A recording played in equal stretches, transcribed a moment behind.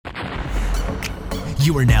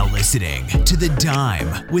You are now listening to The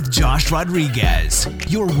Dime with Josh Rodriguez,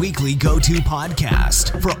 your weekly go-to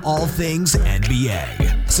podcast for all things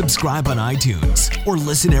NBA. Subscribe on iTunes or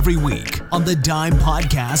listen every week on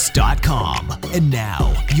thedimepodcast.com. And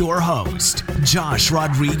now, your host, Josh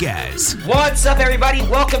Rodriguez. What's up, everybody?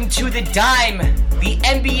 Welcome to The Dime. The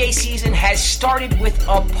NBA season has started with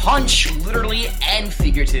a punch, literally and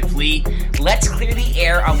figuratively. Let's clear the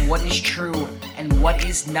air on what is true and what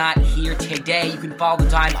is not here today. You can follow The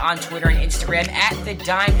Dime on Twitter and Instagram at The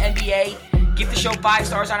Dime NBA. Give the show 5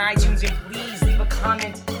 stars on iTunes and please leave a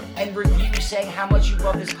comment and review saying how much you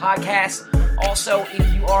love this podcast. Also,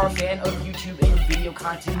 if you are a fan of YouTube and video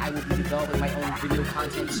content, I will be developing my own video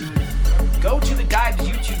content soon. Go to The Dime's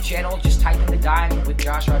YouTube channel. Just type in The Dime with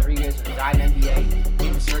Josh Rodriguez or The Dime NBA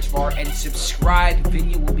in the search bar and subscribe.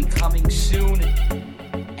 Video will be coming soon.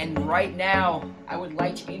 And right now, I would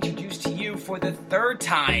like to introduce to you for the third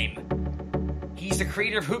time. He's the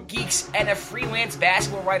creator of Hoop Geeks and a freelance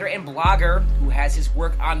basketball writer and blogger who has his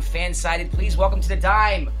work on Fansided. Please welcome to The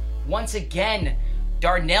Dime, once again,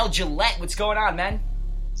 Darnell Gilet. What's going on, man?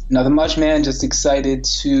 Nothing much, man. Just excited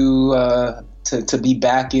to be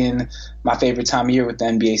back in my favorite time of year with the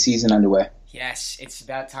NBA season underway. Yes, it's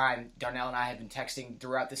about time. Darnell and I have been texting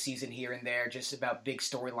throughout the season here and there just about big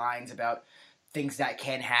storylines, about things that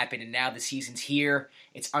can happen, and now the season's here.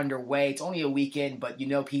 It's underway. It's only a weekend, but you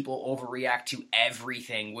know people overreact to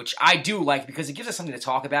everything, which I do like because it gives us something to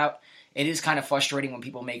talk about. It is kind of frustrating when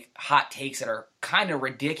people make hot takes that are kind of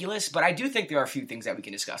ridiculous, but I do think there are a few things that we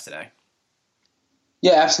can discuss today.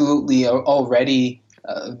 Yeah, absolutely. Already,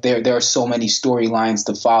 there are so many storylines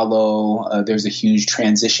to follow. There's a huge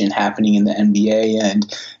transition happening in the NBA,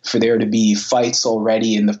 and for there to be fights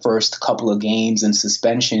already in the first couple of games and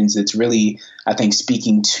suspensions, it's really, I think,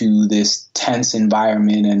 speaking to this tense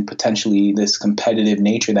environment and potentially this competitive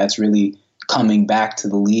nature that's really coming back to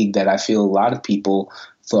the league that I feel a lot of people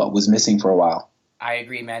thought was missing for a while. I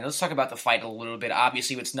agree, man. Let's talk about the fight a little bit.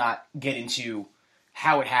 Obviously, let's not get into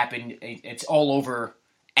how it happened. It's all over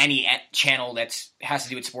any channel that has to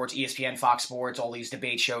do with sports, ESPN, Fox Sports, all these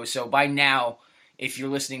debate shows. So by now, if you're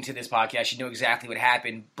listening to this podcast, you know exactly what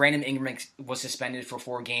happened. Brandon Ingram was suspended for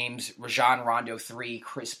 4 games, Rajon Rondo 3,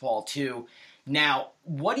 Chris Paul 2. Now,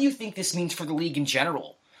 what do you think this means for the league in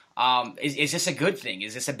general? Is this a good thing?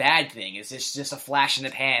 Is this a bad thing? Is this just a flash in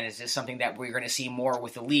the pan? Is this something that we're going to see more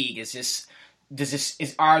with the league?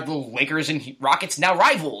 Are the Lakers and Rockets now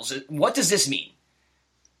rivals? What does this mean?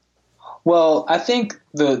 Well, I think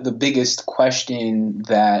the biggest question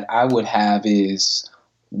that I would have is,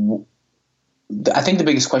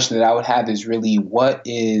 really what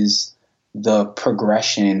is the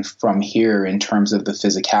progression from here in terms of the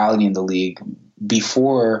physicality in the league?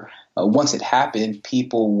 Before, once it happened,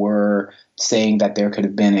 people were saying that there could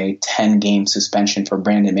have been a 10-game suspension for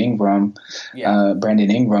Brandon Ingram,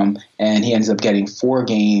 and he ends up getting 4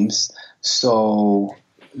 games. So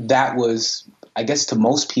that was, I guess to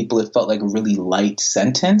most people, it felt like a really light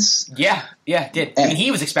sentence. Yeah, it did. I mean, he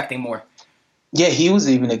was expecting more. Yeah, he was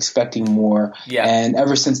even expecting more. Yeah. And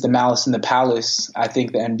ever since the Malice in the Palace, I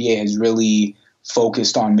think the NBA has really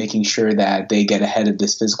focused on making sure that they get ahead of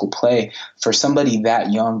this physical play. For somebody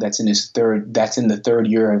that young, that's in the third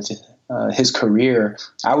year of his career,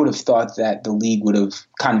 I would have thought that the league would have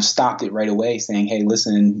kind of stopped it right away, saying, "Hey,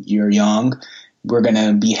 listen, you're young. We're going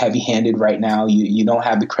to be heavy-handed right now. You don't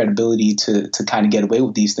have the credibility to kind of get away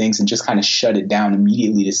with these things," and just kind of shut it down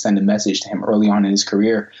immediately to send a message to him early on in his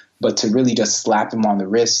career. But to really just slap him on the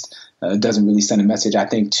wrist doesn't really send a message, I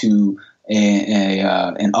think, to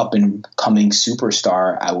an up-and-coming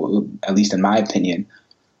superstar, at least in my opinion.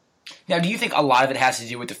 Now, do you think a lot of it has to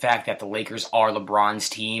do with the fact that the Lakers are LeBron's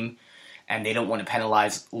team and they don't want to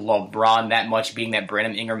penalize LeBron that much, being that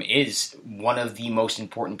Brandon Ingram is one of the most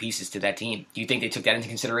important pieces to that team? Do you think they took that into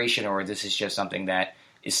consideration, or this is just something that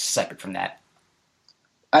is separate from that?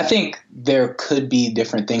 I think there could be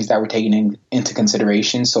different things that were taken into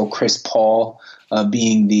consideration. So Chris Paul,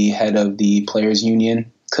 being the head of the Players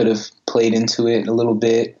Union, could have played into it a little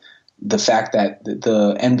bit. The fact that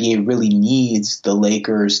the NBA really needs the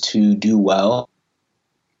Lakers to do well,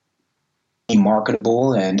 be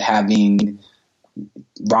marketable, and having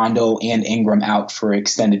Rondo and Ingram out for an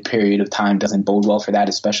extended period of time doesn't bode well for that,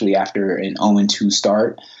 especially after an 0-2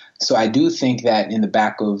 start. So I do think that in the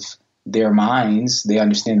back of their minds, they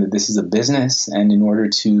understand that this is a business, and in order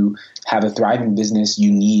to have a thriving business,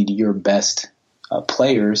 you need your best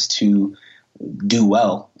players to do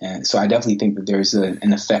well. And so I definitely think that there's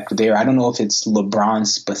an effect there. I don't know if it's LeBron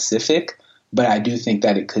specific, but I do think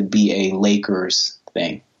that it could be a Lakers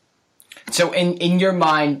thing. So in your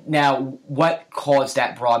mind now, what caused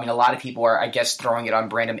that brawl? I mean, a lot of people are, I guess, throwing it on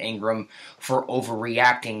Brandon Ingram for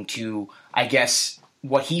overreacting to, I guess,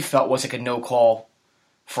 what he felt was like a no call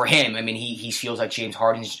for him. I mean, he feels like James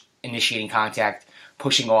Harden's initiating contact,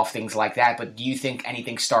 pushing off, things like that. But do you think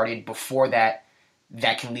anything started before that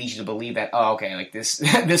can lead you to believe that, oh, okay, like this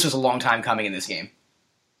this was a long time coming in this game?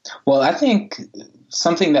 Well, I think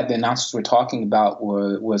something that the announcers were talking about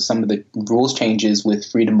was some of the rules changes with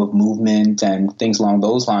freedom of movement and things along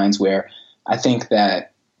those lines, where I think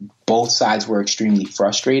that both sides were extremely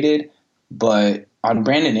frustrated. But on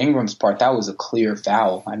Brandon Ingram's part, that was a clear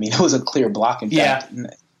foul. I mean, it was a clear block. In fact,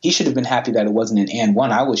 he should have been happy that it wasn't an and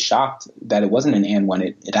one. I was shocked that it wasn't an and one.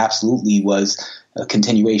 It absolutely was a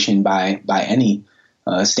continuation by any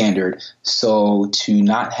standard. So to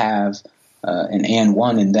not have an and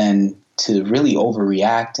one and then to really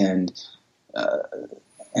overreact and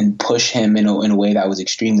push him in a way that was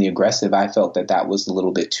extremely aggressive, I felt that was a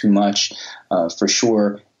little bit too much for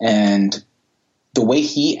sure. And the way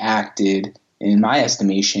he acted, in my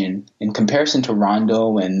estimation, in comparison to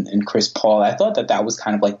Rondo and Chris Paul, I thought that was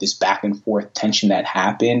kind of like this back and forth tension that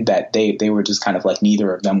happened, that they were just kind of like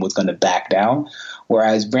neither of them was going to back down.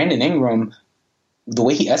 Whereas Brandon Ingram, the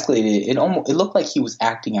way he escalated, it looked like he was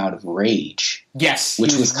acting out of rage. Yes,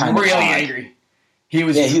 which was kind of really odd. Angry. He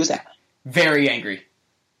was very angry.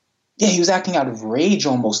 Yeah, he was acting out of rage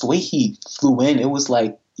almost. The way he flew in, it was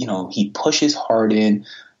like, he pushes Harden,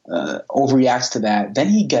 overreacts to that. Then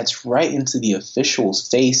he gets right into the official's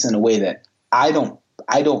face in a way that I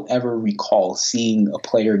don't ever recall seeing a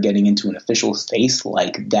player getting into an official's face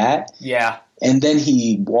like that. Yeah. And then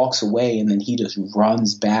he walks away, and then he just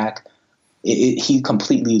runs back. He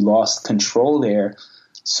completely lost control there.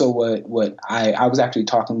 So what I was actually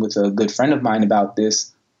talking with a good friend of mine about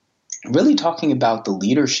this, really talking about the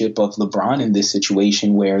leadership of LeBron in this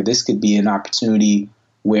situation, where this could be an opportunity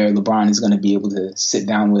where LeBron is going to be able to sit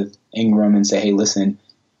down with Ingram and say, hey, listen,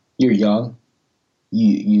 you're young.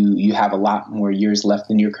 You have a lot more years left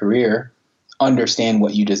in your career. Understand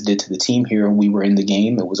what you just did to the team here. We were in the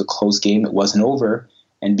game. It was a close game. It wasn't over.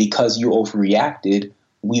 And because you overreacted,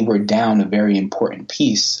 we were down a very important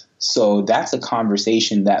piece. So that's a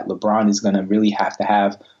conversation that LeBron is going to really have to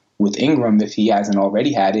have with Ingram if he hasn't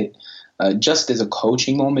already had it. Just as a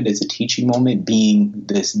coaching moment, as a teaching moment, being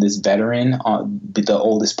this veteran, the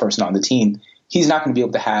oldest person on the team, he's not going to be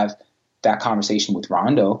able to have that conversation with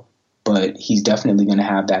Rondo, but he's definitely going to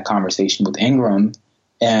have that conversation with Ingram.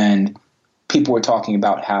 And people were talking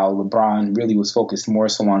about how LeBron really was focused more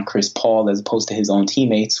so on Chris Paul as opposed to his own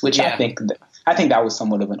teammates, which I think that was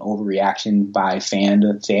somewhat of an overreaction by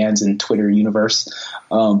fans in Twitter universe.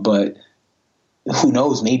 But who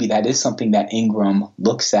knows, maybe that is something that Ingram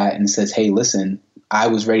looks at and says, hey, listen, I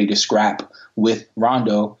was ready to scrap with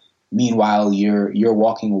Rondo. Meanwhile, you're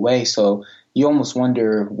walking away. So you almost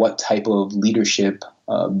wonder what type of leadership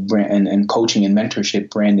and coaching and mentorship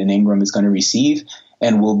Brandon Ingram is going to receive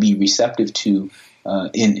and will be receptive to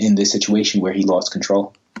in this situation where he lost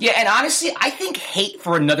control. Yeah, and honestly, I think hate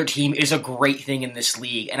for another team is a great thing in this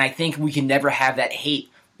league, and I think we can never have that hate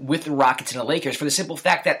with the Rockets and the Lakers for the simple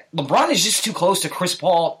fact that LeBron is just too close to Chris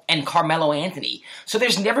Paul and Carmelo Anthony. So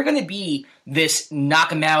there's never going to be this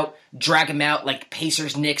knock him out, drag him out, like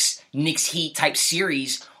Pacers, Knicks Heat type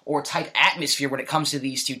series or type atmosphere when it comes to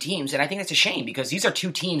these two teams. And I think that's a shame because these are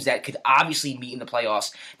two teams that could obviously meet in the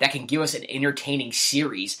playoffs, that can give us an entertaining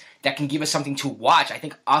series, that can give us something to watch. I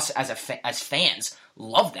think us as fans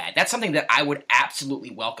love that. That's something that I would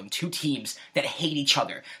absolutely welcome. Two teams that hate each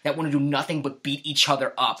other, that want to do nothing but beat each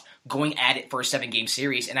other up, going at it for a 7-game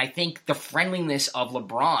series. And I think the friendliness of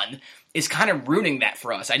LeBron is kind of ruining that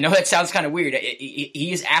for us. I know that sounds kind of weird.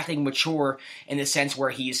 He is acting mature in the sense where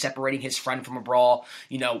he is separating his friend from a brawl.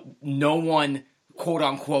 No one, quote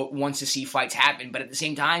unquote, wants to see fights happen. But at the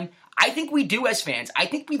same time, I think we do as fans. I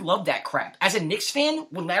think we love that crap. As a Knicks fan,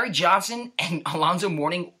 when Larry Johnson and Alonzo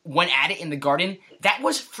Mourning went at it in the Garden, that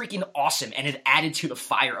was freaking awesome, and it added to the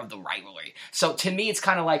fire of the rivalry. So to me, it's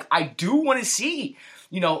kind of like, I do want to see,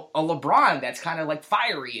 a LeBron that's kind of like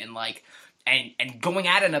fiery and like, and going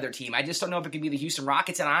at another team. I just don't know if it could be the Houston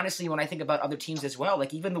Rockets. And honestly, when I think about other teams as well,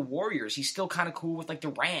 like even the Warriors, he's still kind of cool with like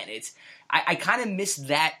Durant. I kind of miss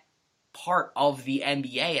that part of the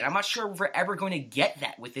NBA, and I'm not sure if we're ever going to get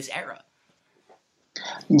that with this era.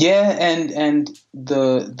 Yeah, and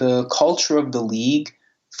the culture of the league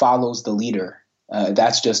follows the leader.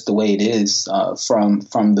 That's just the way it is. From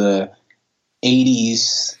the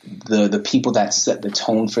 80s, the people that set the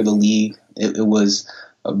tone for the league, it was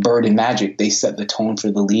Bird and Magic. They set the tone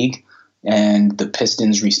for the league, and the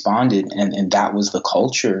Pistons responded, and that was the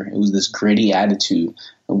culture. It was this gritty attitude.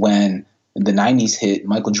 When the 90s hit,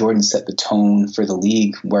 Michael Jordan set the tone for the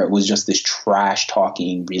league where it was just this trash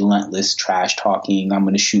talking, relentless trash talking. I'm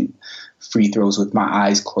going to shoot free throws with my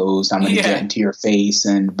eyes closed. I'm going to get into your face.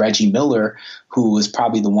 And Reggie Miller, who was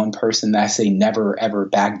probably the one person that I say never, ever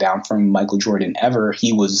back down from Michael Jordan ever,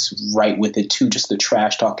 he was right with it too. Just the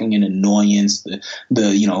trash talking and annoyance,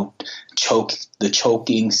 the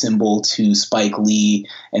choking symbol to Spike Lee.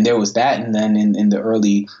 And there was that. And then in the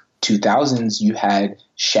early 2000s, you had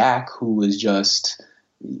Shaq, who was just,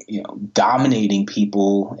 dominating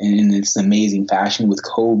people in this amazing fashion with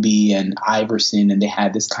Kobe and Iverson, and they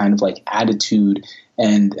had this kind of like attitude.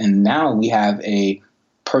 And now we have a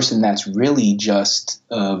person that's really just,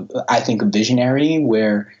 I think, a visionary,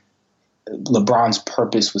 where LeBron's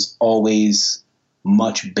purpose was always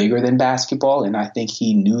much bigger than basketball. And I think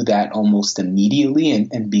he knew that almost immediately.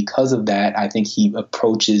 And because of that, I think he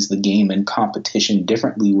approaches the game and competition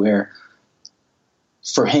differently, where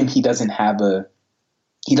for him, he doesn't have a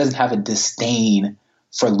disdain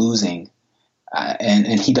for losing.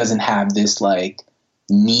 And he doesn't have this like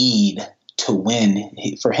need to win.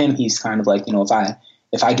 For him, he's kind of like,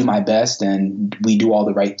 if I do my best and we do all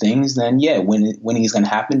the right things, then winning is going to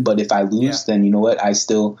happen. But if I lose, then you know what? I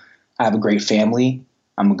have a great family.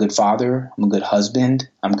 I'm a good father. I'm a good husband.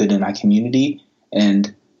 I'm good in my community,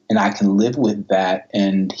 and I can live with that.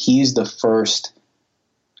 And he's the first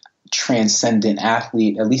transcendent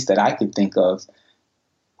athlete, at least that I could think of,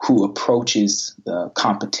 who approaches the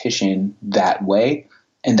competition that way.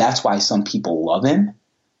 And that's why some people love him.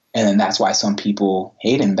 And then that's why some people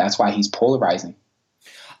hate him. That's why he's polarizing.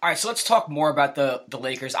 All right, so let's talk more about the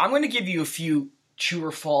Lakers. I'm going to give you a few true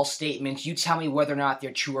or false statements. You tell me whether or not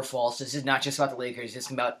they're true or false. This is not just about the Lakers. It's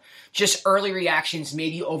about just early reactions,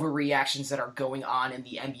 maybe overreactions that are going on in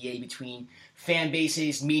the NBA between fan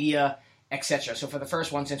bases, media, etc. So for the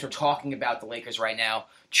first one, since we're talking about the Lakers right now,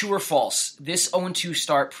 true or false, this 0-2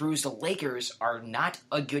 start proves the Lakers are not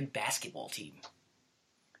a good basketball team.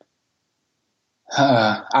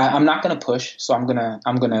 I'm not going to push, so I'm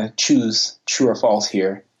gonna choose true or false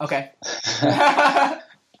here. Okay.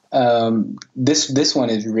 This one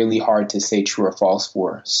is really hard to say true or false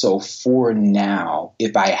for. So for now,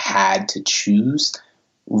 if I had to choose,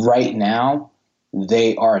 right now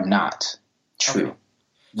they are not true.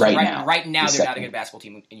 Okay. Right now, they're not a good basketball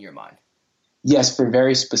team in your mind. Yes, for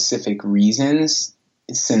very specific reasons.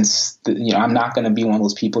 Since I'm not going to be one of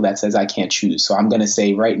those people that says I can't choose, so I'm going to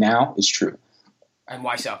say right now it's true. And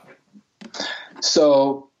why so?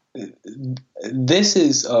 So this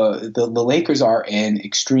is the Lakers are an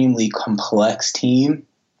extremely complex team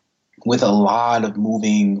with a lot of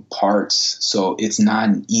moving parts. So it's not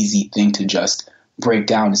an easy thing to just break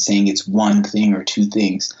down to saying it's one thing or two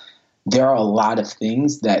things. There are a lot of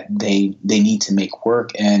things that they need to make work,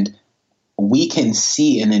 and we can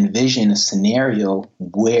see and envision a scenario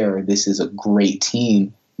where this is a great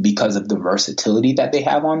team because of the versatility that they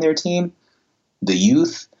have on their team, the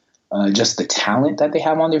youth, just the talent that they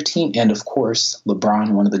have on their team, and of course,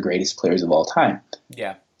 LeBron, one of the greatest players of all time.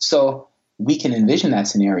 Yeah. So we can envision that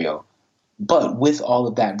scenario, but with all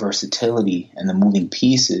of that versatility and the moving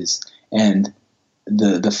pieces and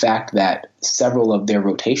the fact that several of their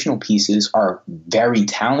rotational pieces are very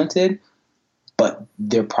talented, but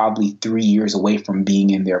they're probably 3 years away from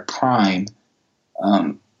being in their prime,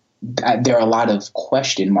 there are a lot of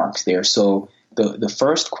question marks there. So the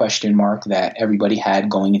first question mark that everybody had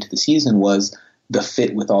going into the season was the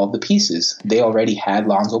fit with all the pieces. They already had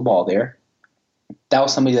Lonzo Ball there. That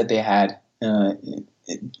was somebody that they had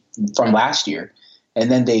from last year. And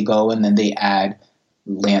then they go and then they add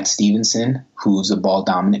Lance Stevenson, who's a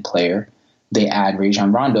ball-dominant player. They add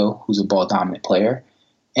Rajon Rondo, who's a ball-dominant player.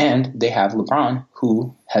 And they have LeBron,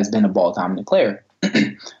 who has been a ball-dominant player.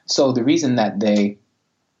 So the reason that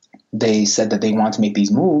they said that they want to make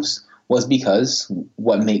these moves was because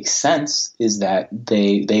what makes sense is that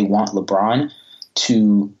they want LeBron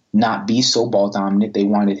to not be so ball-dominant. They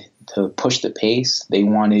wanted to push the pace. They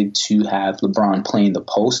wanted to have LeBron playing the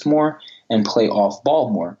post more and play off ball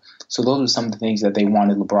more. So those are some of the things that they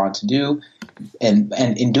wanted LeBron to do. And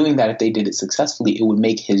in doing that, if they did it successfully, it would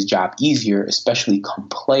make his job easier, especially come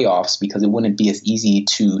playoffs, because it wouldn't be as easy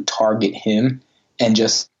to target him and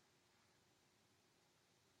just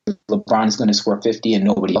LeBron is going to score 50 and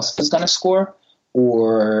nobody else is going to score,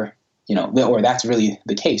 or that's really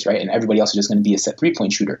the case, right? And everybody else is just going to be a set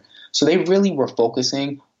 3-point shooter. So they really were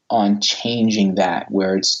focusing on changing that,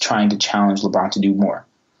 where it's trying to challenge LeBron to do more.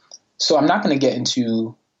 So I'm not going to get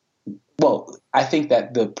into, I think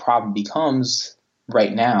that the problem becomes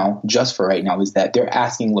right now, just for right now, is that they're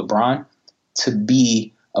asking LeBron to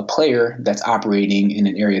be a player that's operating in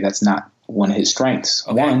an area that's not one of his strengths.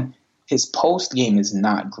 Okay. One, his post game is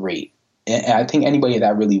not great. And I think anybody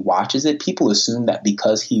that really watches it, people assume that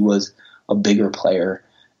because he was a bigger player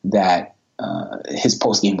that his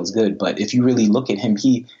post game was good. But if you really look at him,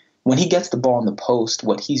 when he gets the ball in the post,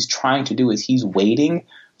 what he's trying to do is he's waiting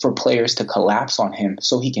for players to collapse on him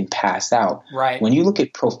so he can pass out. Right. When you look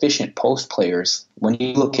at proficient post players, when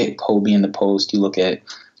you look at Kobe in the post, you look at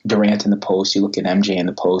Durant in the post, you look at MJ in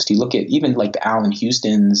the post, you look at even like the Allen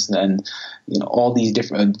Houstons and all these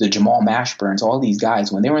different the Jamal Mashburns, all these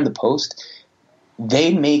guys, when they were in the post,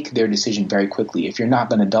 they make their decision very quickly. If you're not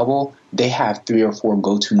going to double, they have 3 or 4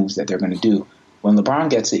 go-to moves that they're going to do. When LeBron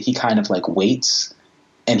gets it, he kind of like waits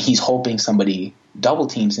and he's hoping somebody double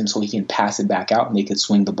teams him so he can pass it back out and they could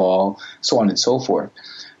swing the ball, so on and so forth.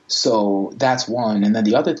 So that's one. And then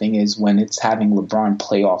the other thing is when it's having LeBron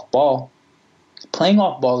play off ball, playing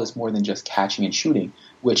off ball is more than just catching and shooting,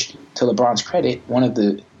 which to LeBron's credit, one of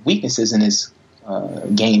the weaknesses in his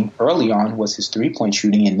game early on was his three-point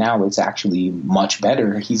shooting, and now it's actually much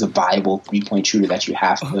better. He's a viable three-point shooter that you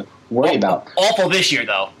have to worry about. Awful this year,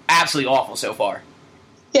 though. Absolutely awful so far.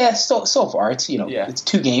 Yeah, so far it's it's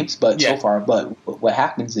 2 games, but so far. But what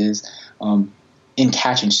happens is in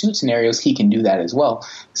catch and shoot scenarios, he can do that as well.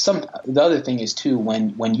 The other thing is too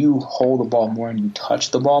when you hold the ball more and you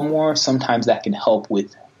touch the ball more, sometimes that can help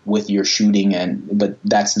with your shooting, but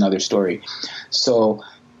that's another story. So,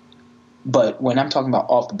 but when I'm talking about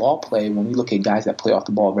off the ball play, when we look at guys that play off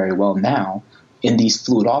the ball very well now in these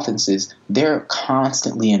fluid offenses, they're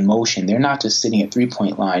constantly in motion. They're not just sitting at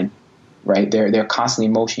 3-point line. Right, they're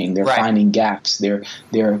constantly motioning. They're finding gaps. They're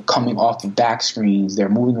coming off of back screens. They're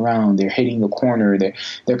moving around. They're hitting the corner.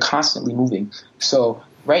 They're constantly moving. So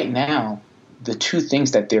right now, the 2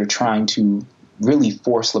 things that they're trying to really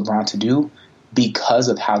force LeBron to do, because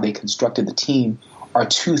of how they constructed the team, are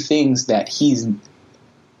 2 things that he's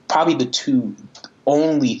probably the 2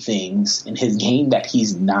 only things in his game that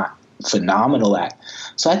he's not phenomenal at.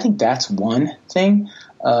 So I think that's one thing.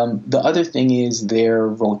 The other thing is their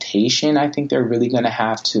rotation. I think they're really going to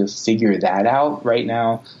have to figure that out right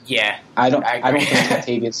now. Yeah, I don't think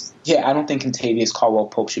Kentavious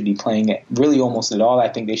Caldwell-Pope should be playing it really almost at all. I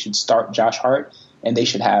think they should start Josh Hart, and they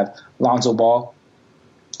should have Lonzo Ball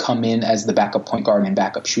come in as the backup point guard and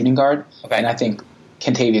backup shooting guard. Okay. And I think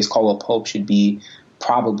Kentavious Caldwell-Pope should be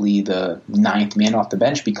probably the 9th man off the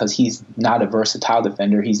bench because he's not a versatile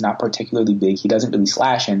defender. He's not particularly big. He doesn't really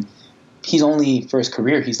slash, and he's only, for his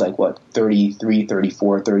career, he's like, 33,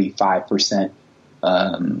 34, 35%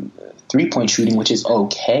 three-point shooting, which is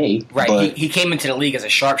okay. Right. But he came into the league as a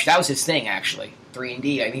sharpshooter. That was his thing, actually,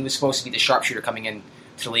 3-and-D. I mean, he was supposed to be the sharpshooter coming in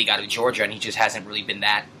to the league out of Georgia, and he just hasn't really been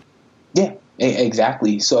that. Yeah,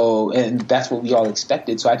 exactly. So, and that's what we all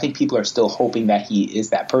expected. So I think people are still hoping that he is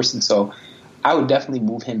that person. So I would definitely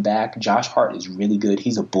move him back. Josh Hart is really good.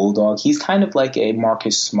 He's a bulldog. He's kind of like a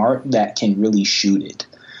Marcus Smart that can really shoot it.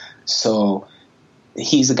 So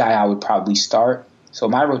he's a guy I would probably start. So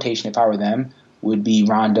my rotation, if I were them, would be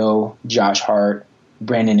Rondo, Josh Hart,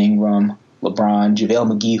 Brandon Ingram, LeBron,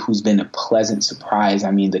 JaVale McGee, who's been a pleasant surprise.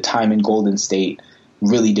 I mean, the time in Golden State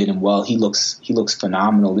really did him well. He looks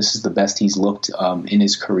phenomenal. This is the best he's looked in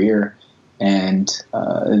his career. And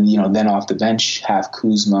then off the bench, have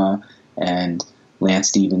Kuzma and Lance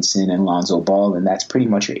Stevenson and Lonzo Ball, and that's pretty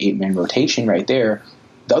much your 8-man rotation right there.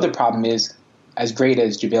 The other problem is, as great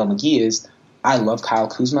as JaVale McGee is, I love Kyle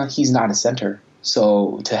Kuzma. He's not a center.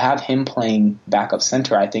 So to have him playing backup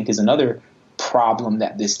center, I think, is another problem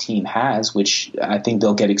that this team has, which I think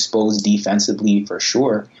they'll get exposed defensively for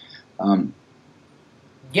sure.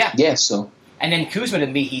 Yeah, so. And then Kuzma, to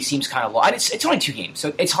me, he seems kind of low. It's only 2 games,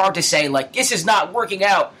 so it's hard to say, this is not working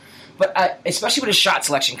out. But especially with his shot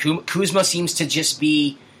selection, Kuzma seems to just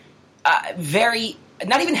be very...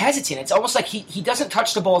 not even hesitant. It's almost like he doesn't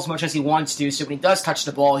touch the ball as much as he wants to, so when he does touch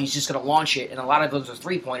the ball, he's just going to launch it, and a lot of those are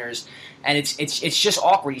three-pointers, and it's just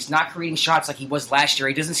awkward. He's not creating shots like he was last year.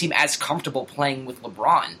 He doesn't seem as comfortable playing with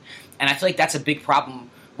LeBron, and I feel like that's a big problem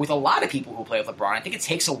with a lot of people who play with LeBron. I think it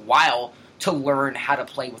takes a while to learn how to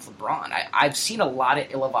play with LeBron. I've seen a lot of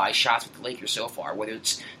ill-advised shots with the Lakers so far, whether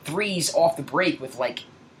it's threes off the break with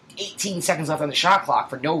 18 seconds left on the shot clock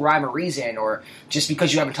for no rhyme or reason, or just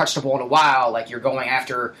because you haven't touched the ball in a while, you're going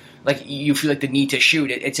after, you feel the need to shoot.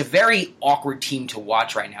 It's a very awkward team to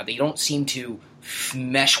watch right now. They don't seem to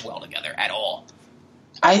mesh well together at all.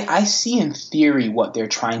 I see in theory what they're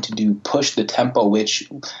trying to do, push the tempo, which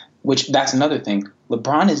that's another thing.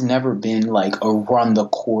 LeBron has never been a run the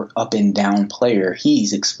court up and down player.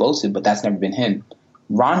 He's explosive, but that's never been him.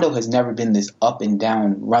 Rondo has never been this up and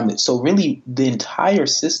down run. So really the entire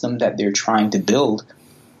system that they're trying to build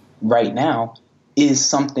right now is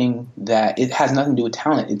something that it has nothing to do with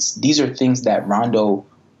talent. These are things that Rondo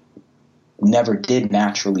never did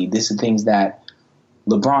naturally. These are things that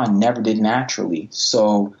LeBron never did naturally.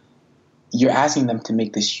 So you're asking them to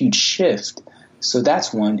make this huge shift. So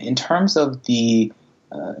that's one. In terms of the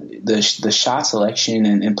shot selection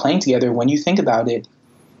and playing together, when you think about it,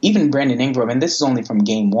 even Brandon Ingram, and this is only from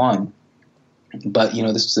game one, but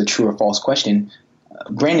this was a true or false question.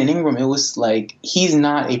 Brandon Ingram, it was like he's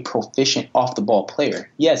not a proficient off the ball player.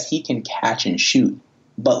 Yes, he can catch and shoot,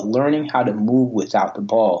 but learning how to move without the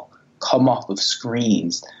ball, come off of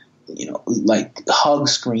screens, like hug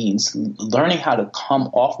screens, learning how to come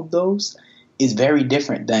off of those is very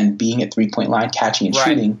different than being at 3-point line, catching and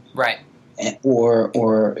shooting. Right.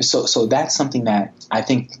 So that's something that I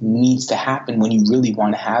think needs to happen when you really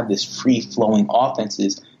want to have this free flowing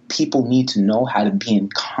offenses. People need to know how to be in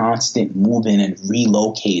constant moving and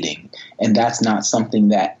relocating. And that's not something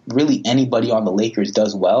that really anybody on the Lakers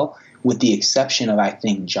does well, with the exception of, I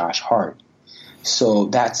think, Josh Hart. So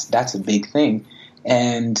that's a big thing.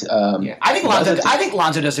 And I think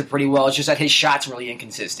Lonzo does it pretty well. It's just that his shot's really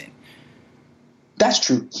inconsistent. That's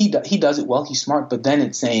true. He does it well. He's smart. But then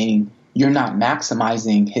it's saying you're not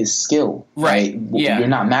maximizing his skill, right? Yeah. You're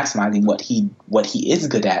not maximizing what he is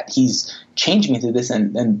good at. He's changing into this,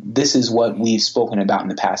 and this is what we've spoken about in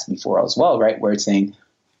the past before as well, right? Where it's saying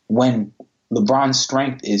when LeBron's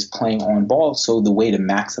strength is playing on ball, so the way to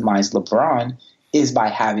maximize LeBron is by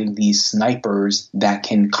having these snipers that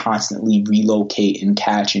can constantly relocate and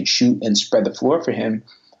catch and shoot and spread the floor for him.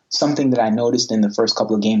 Something that I noticed in the first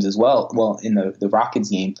couple of games as well, in the Rockets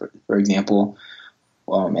game, for example,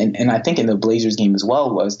 and I think in the Blazers game as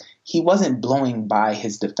well, was he wasn't blowing by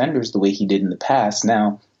his defenders the way he did in the past.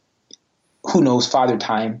 Now, who knows, Father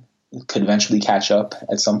Time could eventually catch up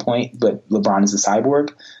at some point, but LeBron is a cyborg.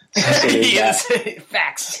 So yes,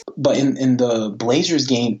 facts. But in the Blazers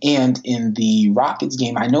game and in the Rockets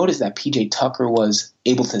game, I noticed that PJ Tucker was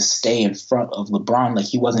able to stay in front of LeBron. Like,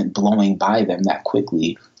 he wasn't blowing by them that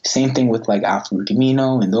quickly. Same thing with like Alfred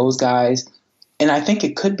Camino and those guys. And I think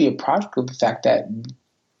it could be a product of the fact that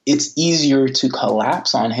it's easier to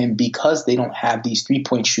collapse on him because they don't have these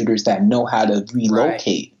 3-point shooters that know how to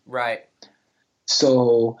relocate. Right.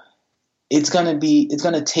 So it's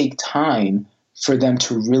gonna take time for them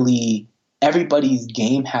to really. Everybody's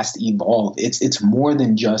game has to evolve. It's more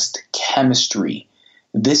than just chemistry.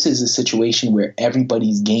 This is a situation where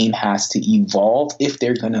everybody's game has to evolve if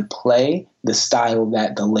they're going to play the style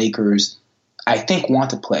that the Lakers, I think, want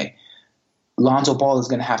to play. Lonzo Ball is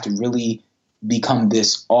going to have to really become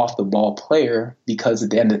this off-the-ball player, because at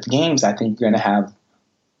the end of the games, I think you're going to have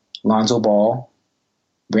Lonzo Ball,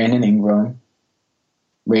 Brandon Ingram,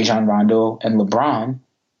 Rajon Rondo, and LeBron.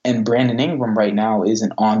 And Brandon Ingram right now is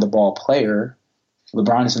an on-the-ball player.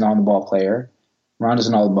 LeBron is an on-the-ball player. Rondo's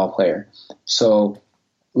an on-the-ball player. So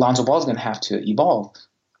Lonzo Ball is going to have to evolve.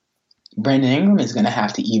 Brandon Ingram is going to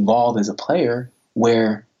have to evolve as a player,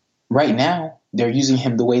 where right now they're using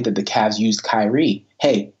him the way that the Cavs used Kyrie.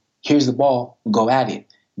 Hey, here's the ball, go at it.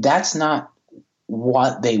 That's not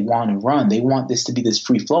what they want to run. They want this to be this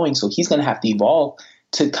free-flowing, so he's going to have to evolve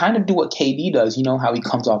to kind of do what KD does. You know how he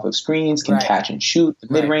comes off of screens, can catch and shoot, the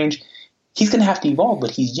mid-range. He's going to have to evolve,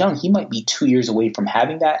 but he's young. He might be 2 years away from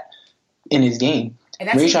having that in his game. And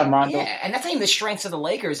that's Rondo. Yeah, and that's not even the strengths of the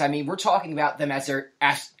Lakers. I mean, we're talking about them as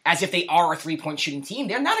if they are a 3-point shooting team.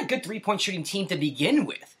 They're not a good 3-point shooting team to begin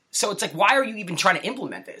with. So it's like, why are you even trying to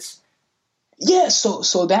implement this? Yeah, so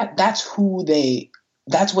that's what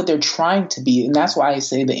they're trying to be, and that's why I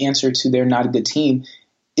say the answer to they're not a good team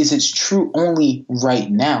is it's true only right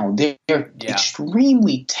now. They're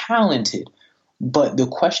extremely talented, but the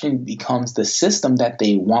question becomes the system that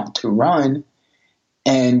they want to run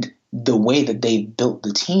and the way that they built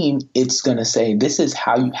the team. It's going to say, this is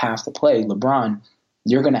how you have to play. LeBron,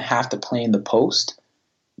 you're going to have to play in the post.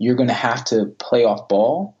 You're going to have to play off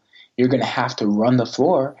ball. You're going to have to run the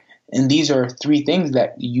floor. And these are 3 things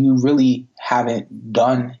that you really haven't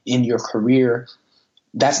done in your career.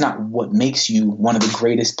 That's not what makes you one of the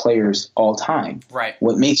greatest players all time. Right.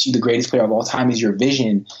 What makes you the greatest player of all time is your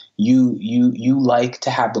vision. You like to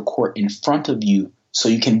have the court in front of you so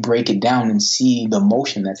you can break it down and see the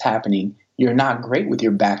motion that's happening. You're not great with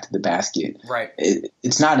your back to the basket. Right.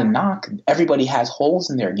 It's not a knock. Everybody has holes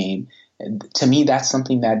in their game. And to me, that's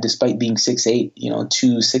something that, despite being 6'8",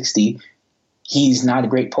 260, he's not a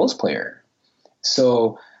great post player.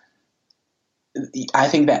 So I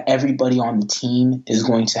think that everybody on the team is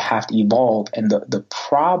going to have to evolve. And the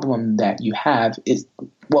problem that you have is,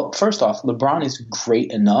 well, first off, LeBron is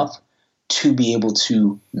great enough to be able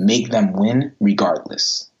to make them win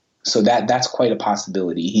regardless. So that's quite a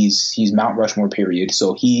possibility. He's Mount Rushmore, period.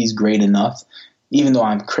 So he's great enough. Even though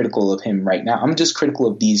I'm critical of him right now, I'm just critical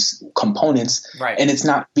of these components. Right. And it's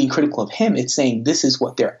not being critical of him. It's saying this is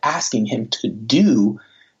what they're asking him to do.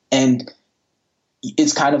 And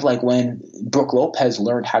it's kind of like when Brook Lopez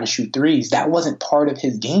learned how to shoot threes. That wasn't part of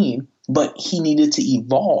his game, but he needed to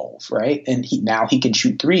evolve, right? And now he can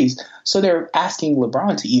shoot threes. So they're asking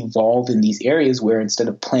LeBron to evolve in these areas where instead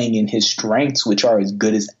of playing in his strengths, which are as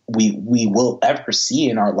good as we will ever see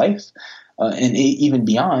in our life, and even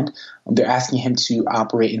beyond, they're asking him to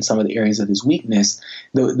operate in some of the areas of his weakness.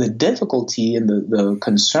 The difficulty and the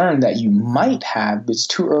concern that you might have, it's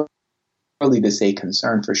too early to say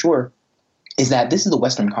concern for sure, is that this is the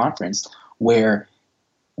Western Conference where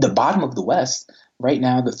the bottom of the West, right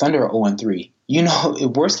now, the Thunder are 0-3. You know,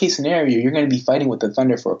 in worst case scenario, you're going to be fighting with the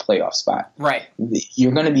Thunder for a playoff spot. Right.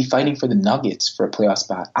 You're going to be fighting for the Nuggets for a playoff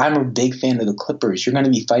spot. I'm a big fan of the Clippers. You're going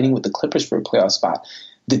to be fighting with the Clippers for a playoff spot.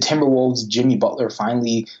 The Timberwolves, Jimmy Butler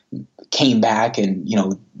finally came back, and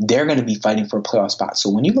they're going to be fighting for a playoff spot.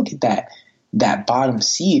 So when you look at that bottom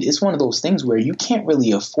seed, it's one of those things where you can't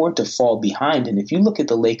really afford to fall behind. And if you look at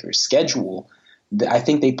the Lakers' schedule, I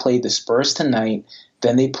think they play the Spurs tonight.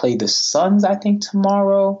 Then they play the Suns, I think,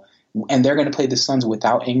 tomorrow. And they're going to play the Suns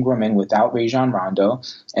without Ingram and without Rajon Rondo.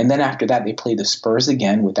 And then after that, they play the Spurs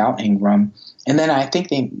again without Ingram. And then I think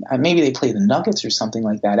maybe they play the Nuggets or something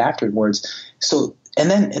like that afterwards. So, and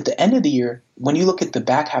then at the end of the year, when you look at the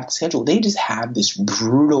back half of the schedule, they just have this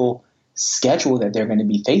brutal schedule that they're going to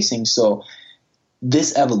be facing. So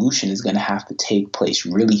this evolution is going to have to take place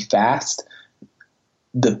really fast.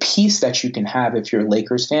 The piece that you can have if you're a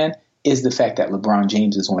Lakers fan is the fact that LeBron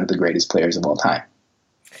James is one of the greatest players of all time.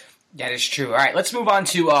 That is true. All right, let's move on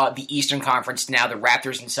to the Eastern Conference now. The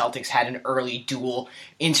Raptors and Celtics had an early duel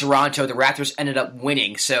in Toronto. The Raptors ended up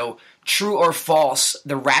winning. So, true or false,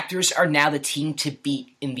 the Raptors are now the team to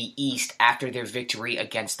beat in the East after their victory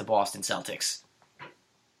against the Boston Celtics?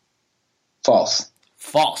 False.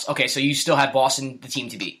 False. Okay, so you still have Boston the team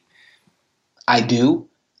to beat. I do.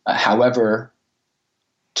 However,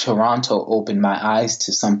 Toronto opened my eyes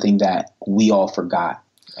to something that we all forgot.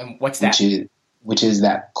 And what's that? Which is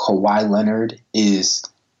that Kawhi Leonard is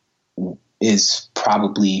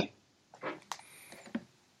probably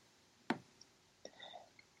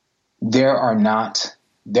there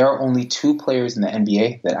are only two players in the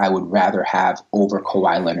NBA that I would rather have over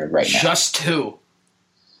Kawhi Leonard right now. Just two.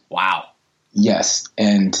 Wow. Yes,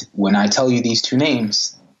 and when I tell you these two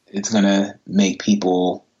names, it's gonna make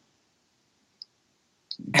people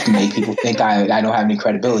think I don't have any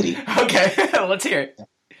credibility. Okay, let's hear it.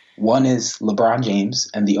 One is LeBron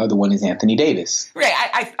James, and the other one is Anthony Davis. Right,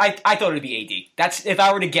 I thought it would be AD. That's, if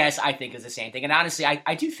I were to guess, I think it's the same thing. And honestly,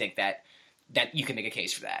 I do think that you can make a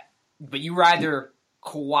case for that. But you rather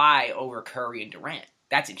Kawhi over Curry and Durant.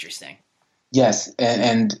 That's interesting. Yes,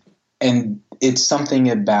 and it's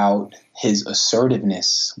something about his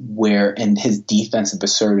assertiveness, and his defensive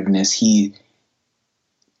assertiveness.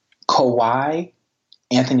 Kawhi,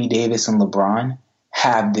 Anthony Davis, and LeBron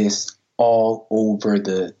have this all over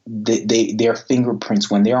their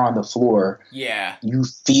fingerprints when they're on the floor. Yeah. You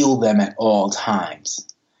feel them at all times.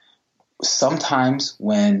 Sometimes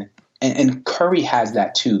and Curry has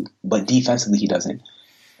that too, but defensively he doesn't.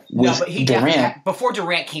 No, but he Durant, before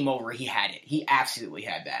Durant came over, he had it. He absolutely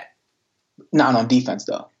had that. Not on defense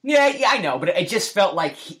though. Yeah, I know, but it just felt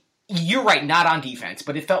like you're right, not on defense,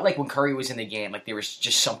 but it felt like when Curry was in the game, like there was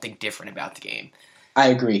just something different about the game. I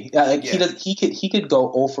agree. He could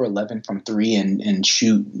go 0 for 11 from 3 and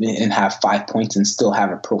shoot and have 5 points and still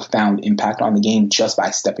have a profound impact on the game just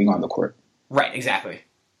by stepping on the court. Right, exactly.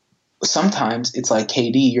 Sometimes it's like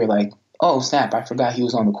KD, you're like, oh snap, I forgot he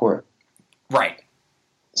was on the court. Right.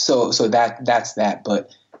 So that's that.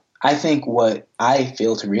 But I think what I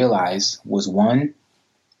failed to realize was, one,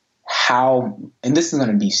 how, and this is going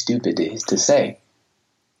to be stupid to say,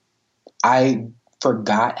 I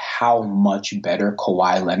forgot how much better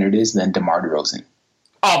Kawhi Leonard is than DeMar DeRozan.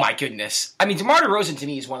 Oh my goodness. I mean, DeMar DeRozan to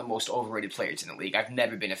me is one of the most overrated players in the league. I've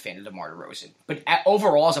never been a fan of DeMar DeRozan. But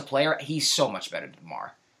overall as a player, he's so much better than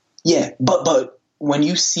DeMar. Yeah, but when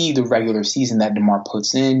you see the regular season that DeMar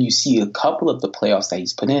puts in, you see a couple of the playoffs that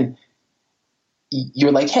he's put in,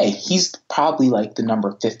 you're like, hey, he's probably like the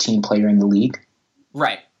number 15 player in the league.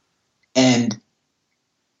 Right. And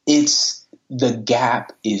the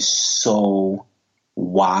gap is so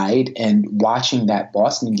wide, and watching that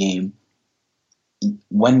Boston game,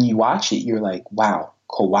 when you watch it, you're like, wow,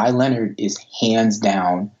 Kawhi Leonard is hands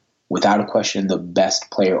down, without a question, the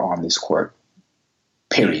best player on this court,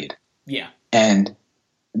 period. Yeah. And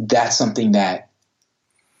that's something that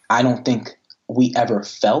I don't think we ever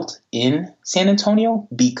felt in San Antonio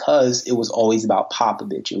because it was always about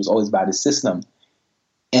Popovich. It was always about his system.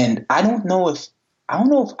 And I don't know if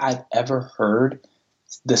I've ever heard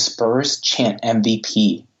the Spurs chant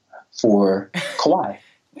MVP for Kawhi.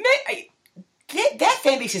 That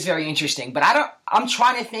fan base is very interesting, but I'm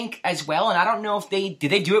trying to think as well, and I don't know if did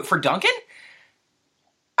they do it for Duncan?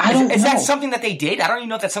 I don't know. Is that something that they did? I don't even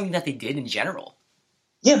know if that's something that they did in general.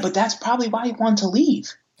 Yeah, but that's probably why he wanted to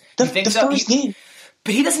leave. The first game.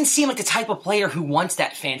 But he doesn't seem like the type of player who wants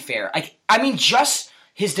that fanfare. Just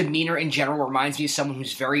his demeanor in general reminds me of someone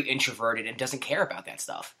who's very introverted and doesn't care about that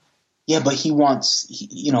stuff. Yeah, but he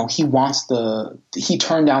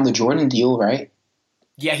turned down the Jordan deal, right?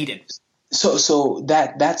 Yeah, he did. So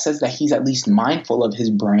that says that he's at least mindful of his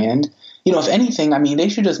brand. If anything, I mean, they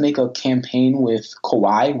should just make a campaign with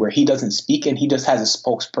Kawhi where he doesn't speak and he just has a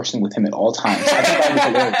spokesperson with him at all times. I think that would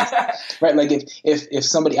be hilarious, right? Like if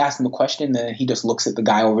somebody asks him a question, then he just looks at the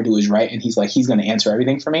guy over to his right and he's like, he's going to answer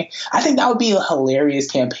everything for me. I think that would be a hilarious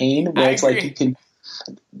campaign where it's like you can.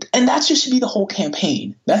 And that just should be the whole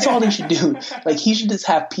campaign. That's all they should do. Like he should just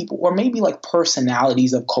have people, or maybe like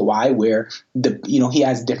personalities of Kawhi, where he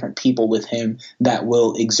has different people with him that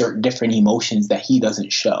will exert different emotions that he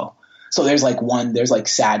doesn't show. So there's like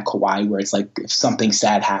sad Kawhi, where it's like if something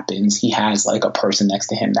sad happens, he has like a person next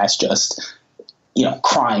to him that's just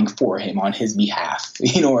crying for him on his behalf.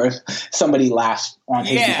 Or if somebody laughs on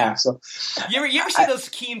his behalf. So you ever see those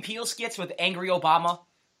Key and Peele skits with Angry Obama?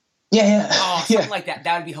 Yeah. Oh, something like that.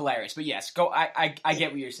 That would be hilarious. But yes, go. I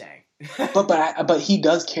get what you're saying. but he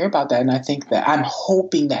does care about that, and I think that I'm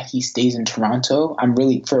hoping that he stays in Toronto. I'm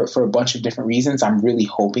really for a bunch of different reasons. I'm really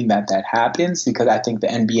hoping that happens because I think the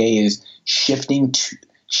NBA is shifting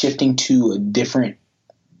to a different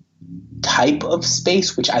type of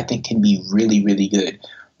space, which I think can be really, really good.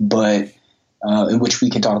 But which we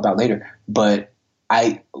can talk about later. But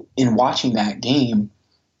in watching that game.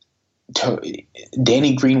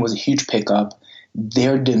 Danny Green was a huge pickup.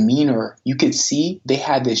 Their demeanor, you could see they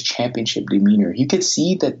had this championship demeanor. You could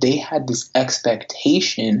see that they had this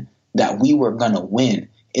expectation that we were going to win.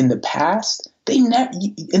 In the past,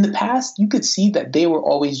 you could see that they were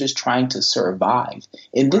always just trying to survive.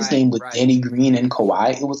 In this game with Danny Green and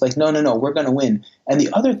Kawhi, it was like, no, we're going to win. And the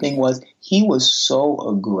other thing was he was so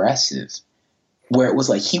aggressive where it was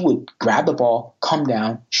like he would grab the ball, come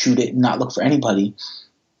down, shoot it, not look for anybody.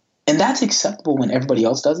 And that's acceptable when everybody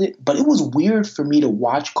else does it. But it was weird for me to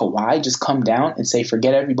watch Kawhi just come down and say,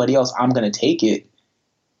 forget everybody else, I'm going to take it.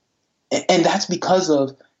 And that's because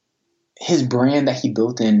of his brand that he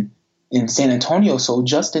built in San Antonio. So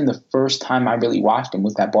just in the first time I really watched him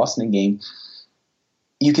with that Boston game,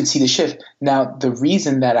 you can see the shift. Now, the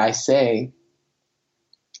reason that I say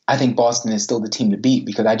I think Boston is still the team to beat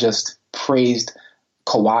because I just praised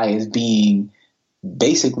Kawhi as being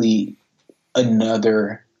basically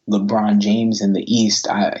another LeBron James in the East.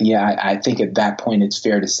 I think at that point it's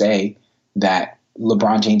fair to say that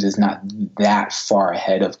LeBron James is not that far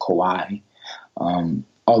ahead of Kawhi,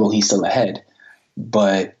 although he's still ahead.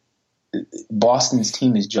 But Boston's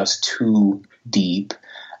team is just too deep.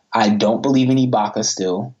 I don't believe in Ibaka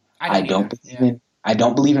still. I don't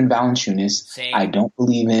believe in Valanciunas. Same. I don't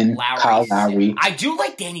believe in Kyle Lowry. I do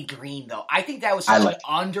like Danny Green, though. I think that was such an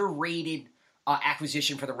underrated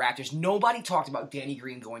acquisition for the Raptors. Nobody talked about Danny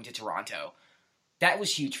Green going to Toronto. That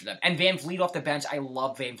was huge for them. And Van Vliet off the bench. I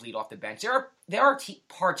love Van Vliet off the bench. There are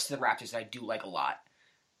parts to the Raptors that I do like a lot.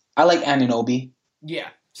 I like Anunoby. Yeah,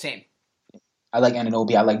 same. I like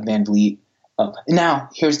Anunoby. I like Van Vliet. Now,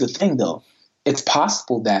 here's the thing, though. It's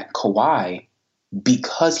possible that Kawhi,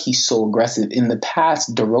 because he's so aggressive, in the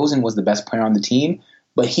past, DeRozan was the best player on the team,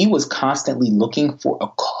 but he was constantly looking for a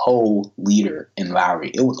co-leader in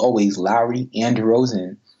Lowry. It was always Lowry and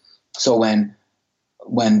DeRozan. So when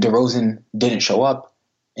DeRozan didn't show up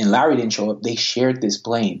and Lowry didn't show up, they shared this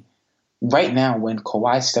blame. Right now, when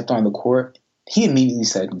Kawhi stepped on the court, he immediately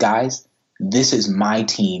said, guys, this is my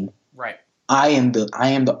team. Right. I am the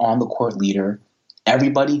on the court leader.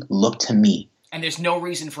 Everybody look to me. And there's no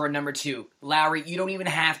reason for a number two. Lowry, you don't even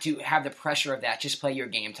have to have the pressure of that. Just play your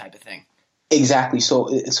game type of thing. Exactly. So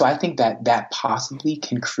I think that possibly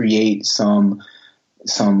can create some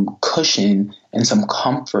cushion and some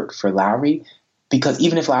comfort for Lowry, because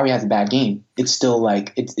even if Lowry has a bad game, it's still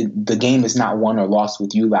like the game is not won or lost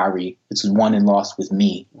with you, Lowry. It's won and lost with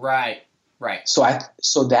me. Right. So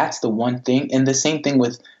that's the one thing, and the same thing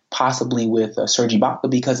with possibly with Serge Ibaka,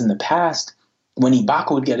 because in the past, when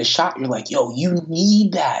Ibaka would get a shot, you're like, yo, you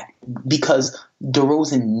need that because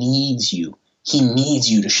DeRozan needs you. He needs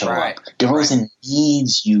you to show up. DeRozan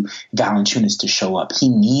needs you, Valanciunas, to show up. He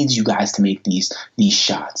needs you guys to make these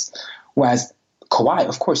shots. Whereas Kawhi,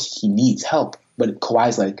 of course, he needs help, but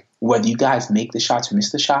Kawhi's like, whether you guys make the shots or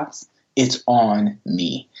miss the shots, it's on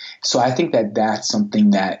me. So I think that that's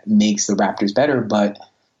something that makes the Raptors better. But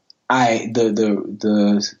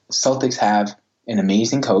the Celtics have an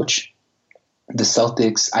amazing coach. The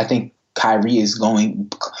Celtics, I think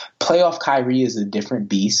playoff Kyrie is a different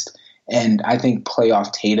beast. And I think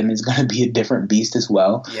playoff Tatum is going to be a different beast as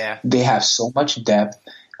well. Yeah. They have so much depth.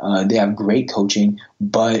 They have great coaching,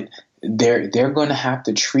 but they're going to have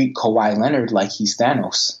to treat Kawhi Leonard like he's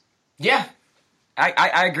Thanos. Yeah,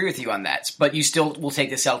 I agree with you on that. But you still will take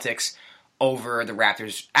the Celtics over the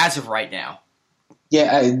Raptors as of right now.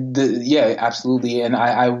 Yeah, absolutely. And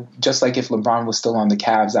I just like if LeBron was still on the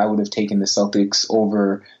Cavs, I would have taken the Celtics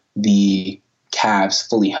over the Cavs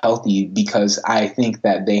fully healthy, because I think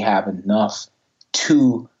that they have enough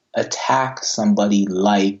to attack somebody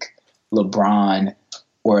like LeBron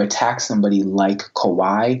or attack somebody like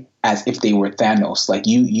Kawhi as if they were Thanos. Like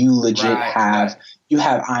you legit you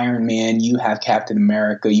have Iron Man, you have Captain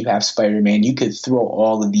America, you have Spider-Man. You could throw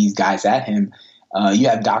all of these guys at him. You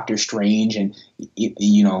have Doctor Strange, and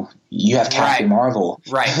you have Captain Marvel.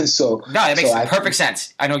 Right. So no, it makes perfect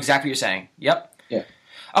sense. I know exactly what you're saying. Yep. Yeah.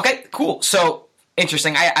 Okay, cool. So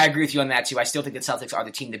interesting. I agree with you on that too. I still think the Celtics are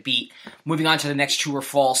the team to beat. Moving on to the next true or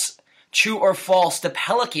false. True or false, the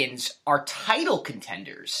Pelicans are title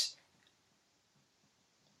contenders.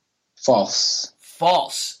 False.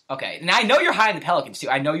 False. Okay. Now, I know you're high on the Pelicans, too.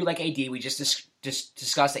 I know you like AD. We just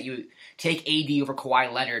discussed that you take AD over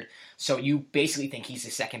Kawhi Leonard, so you basically think he's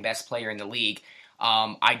the second best player in the league.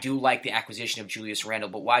 I do like the acquisition of Julius Randle,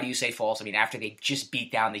 but why do you say false? I mean, after they just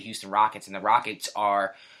beat down the Houston Rockets, and the Rockets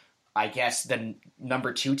are, I guess, the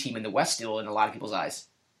number 2 team in the West still in a lot of people's eyes.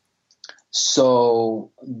 So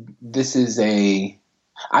this is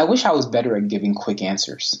I wish I was better at giving quick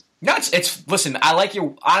answers. No, it's listen, I like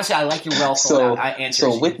your well thought out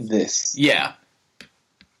answers. So with this. Yeah.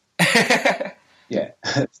 Yeah.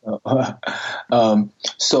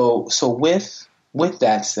 So with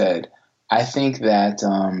that said, I think that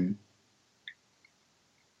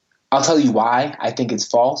I'll tell you why I think it's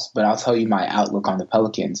false, but I'll tell you my outlook on the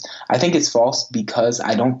Pelicans. I think it's false because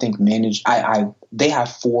I don't think they have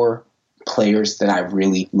 4 players that I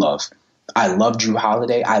really love. I love Drew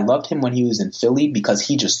Holiday. I loved him when he was in Philly because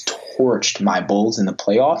he just torched my Bulls in the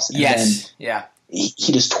playoffs. And yes. Yeah.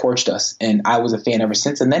 He just torched us, and I was a fan ever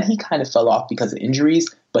since. And then he kind of fell off because of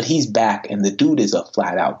injuries, but he's back, and the dude is a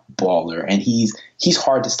flat-out baller, and he's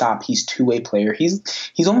hard to stop. He's a two-way player. He's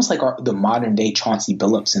almost like the modern-day Chauncey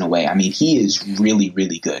Billups in a way. I mean, he is really,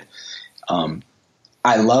 really good.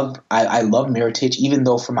 I love Mirotic, even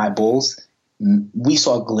though for my Bulls, we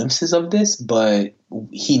saw glimpses of this, but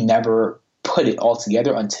he never put it all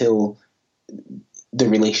together until the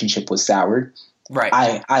relationship was soured.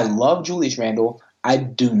 Right. I love Julius Randle. I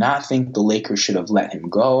do not think the Lakers should have let him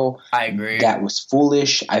go. I agree. That was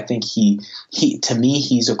foolish. I think he to me,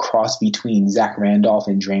 he's a cross between Zach Randolph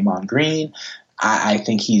and Draymond Green. I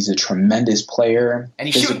think he's a tremendous player. And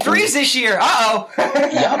he's shooting threes this year. Uh-oh.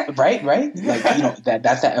 Yep, right? Like,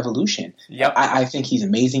 that's that evolution. Yep. I think he's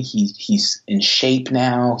amazing. He's in shape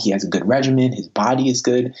now. He has a good regimen. His body is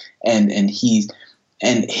good. And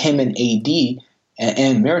him and AD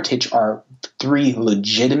and Mirotic are 3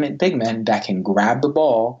 legitimate big men that can grab the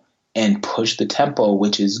ball and push the tempo,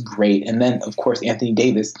 which is great. And then, of course, Anthony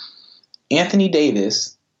Davis.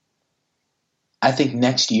 I think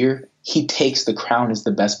next year he takes the crown as the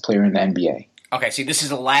best player in the NBA. Okay, so this is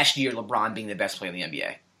the last year LeBron being the best player in the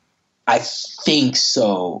NBA. I think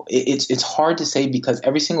so. It's hard to say because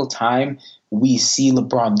every single time we see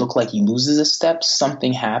LeBron look like he loses a step,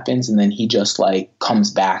 something happens, and then he just like comes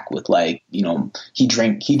back with he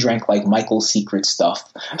drank like Michael's Secret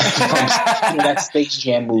stuff. That Space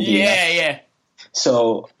Jam movie. Yeah.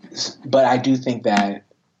 So, but I do think that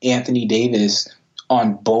Anthony Davis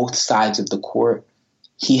on both sides of the court,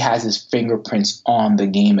 he has his fingerprints on the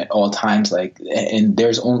game at all times. And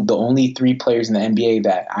there's the only 3 players in the NBA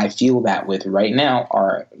that I feel that with right now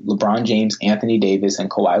are LeBron James, Anthony Davis, and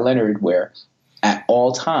Kawhi Leonard, where at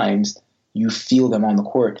all times you feel them on the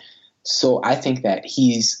court. So I think that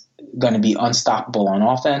he's going to be unstoppable on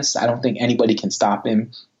offense. I don't think anybody can stop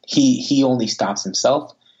him. He only stops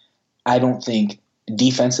himself. I don't think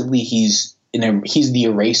defensively he's the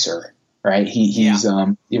eraser. Right, he's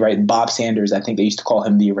right. Bob Sanders, I think they used to call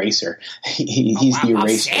him the eraser. He's the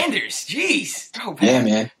eraser. Bob Sanders, jeez. Oh, yeah,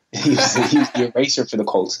 man. He's the eraser for the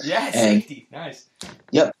Colts. Yeah, safety, nice.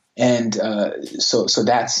 Yep, and so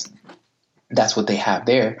that's what they have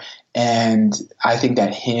there, and I think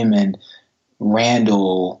that him and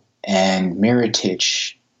Randall and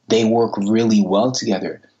Mirotic, they work really well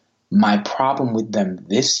together. My problem with them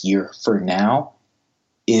this year for now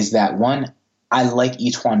is that, one, I like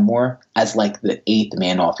E'Twaun Moore as like the 8th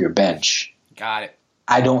man off your bench. Got it.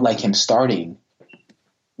 I don't like him starting.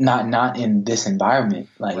 Not in this environment.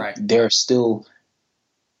 Like Right. They're still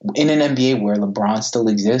in an NBA where LeBron still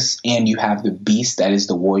exists, and you have the beast that is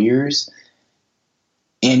the Warriors,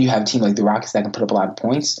 and you have a team like the Rockets that can put up a lot of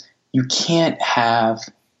points. You can't have,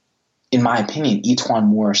 in my opinion, E'Twaun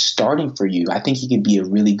Moore starting for you. I think he could be a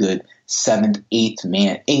really good 7th,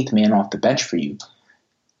 8th man off the bench for you.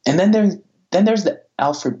 And then there's the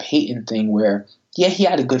Alfred Payton thing where, yeah, he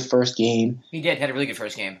had a good first game. He had a really good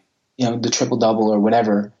first game. The triple-double or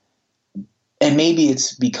whatever. And maybe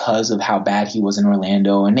it's because of how bad he was in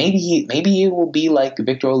Orlando. And maybe it will be like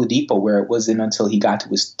Victor Oladipo, where it wasn't until he got to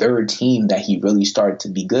his 3rd team that he really started to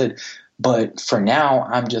be good. But for now,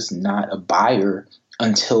 I'm just not a buyer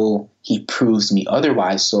until he proves me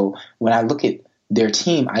otherwise. So when I look at their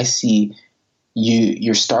team, I see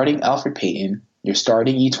you're starting Alfred Payton, you're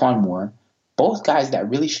starting E'Twaun Moore, both guys that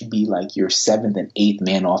really should be like your 7th and 8th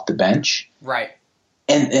man off the bench. Right.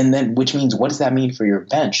 And then, which means, what does that mean for your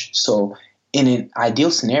bench? So in an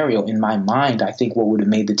ideal scenario, in my mind, I think what would have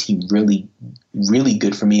made the team really, really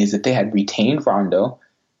good for me is if they had retained Rondo,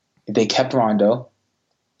 if they kept Rondo,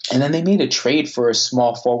 and then they made a trade for a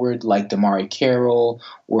small forward like DeMarre Carroll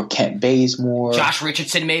or Kent Bazemore. Josh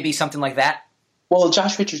Richardson, maybe, something like that. Well,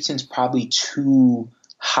 Josh Richardson's probably too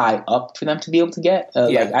high up for them to be able to get.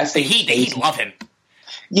 Like I say, the Heat love him.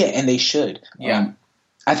 Yeah, and they should. Yeah.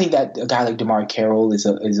 I think that a guy like DeMarre Carroll is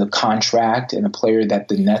a contract and a player that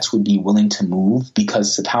the Nets would be willing to move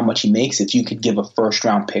because of how much he makes. If you could give a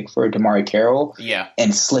 1st-round pick for DeMarre Carroll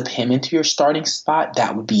and slip him into your starting spot,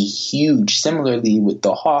 that would be huge. Similarly with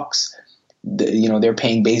the Hawks, they're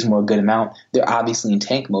paying Bazemore a good amount. They're obviously in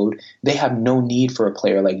tank mode. They have no need for a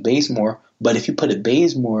player like Bazemore, but if you put a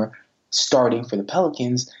Bazemore starting for the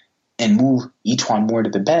Pelicans and move E'Twaun Moore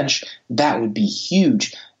to the bench, that would be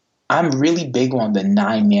huge. I'm really big on the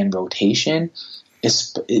 9-man rotation,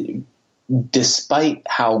 despite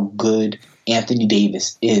how good Anthony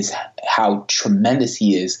Davis is, how tremendous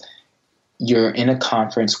he is. You're in a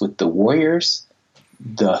conference with the Warriors,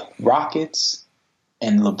 the Rockets,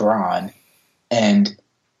 and LeBron, and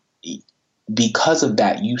because of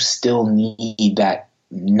that, you still need that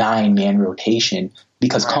 9-man rotation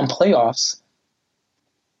because come playoffs,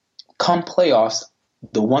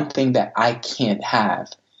 the one thing that I can't have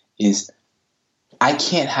is I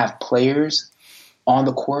can't have players on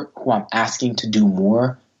the court who I'm asking to do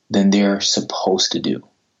more than they're supposed to do.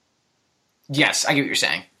 Yes, I get what you're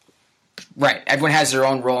saying. Right. Everyone has their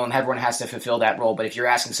own role and everyone has to fulfill that role, but if you're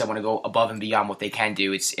asking someone to go above and beyond what they can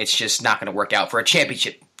do, it's just not going to work out for a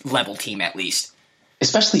championship level team at least.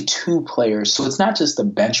 Especially 2 players. So it's not just a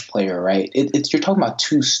bench player, right? You're talking about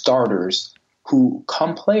 2 starters who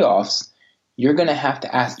come playoffs, you're going to have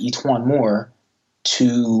to ask E'Twaun Moore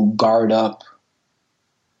to guard up,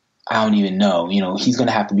 I don't even know. He's going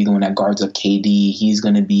to have to be the one that guards up KD. He's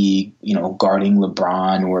going to be, guarding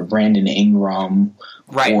LeBron or Brandon Ingram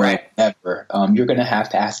or whatever. You're going to have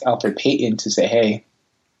to ask Alfred Payton to say, hey,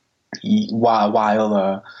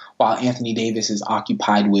 while Anthony Davis is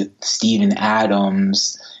occupied with Steven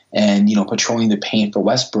Adams and, patrolling the paint for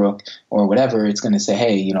Westbrook or whatever, it's going to say,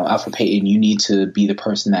 hey, Alfred Payton, you need to be the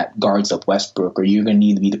person that guards up Westbrook, or you're going to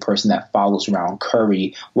need to be the person that follows around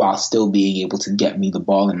Curry while still being able to get me the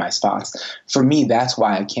ball in my spots. For me, that's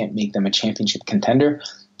why I can't make them a championship contender.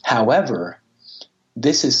 However,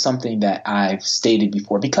 this is something that I've stated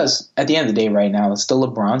before because at the end of the day right now, it's still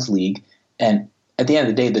LeBron's league. And at the end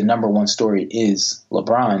of the day, the number one story is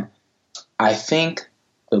LeBron. I think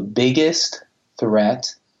the biggest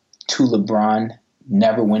threat to LeBron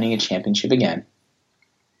never winning a championship again,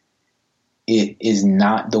 it is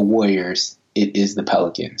not the Warriors, it is the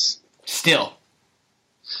Pelicans. Still.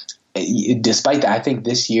 Despite that, I think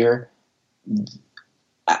this year,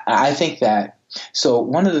 I think that, so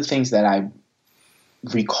one of the things that I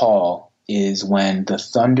recall is when the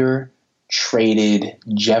Thunder traded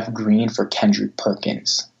Jeff Green for Kendrick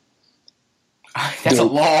Perkins. That's a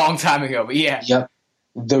long time ago, but yeah. Yep.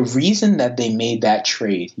 The reason that they made that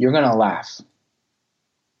trade, you're going to laugh.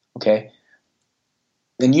 Okay?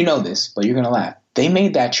 And you know this, but you're going to laugh. They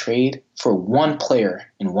made that trade for one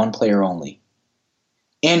player and one player only.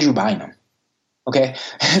 Andrew Bynum. Okay?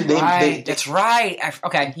 That's right.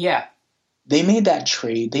 Okay, yeah. They made that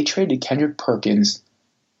trade. They traded Kendrick Perkins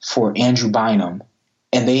for Andrew Bynum,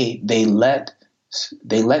 and they let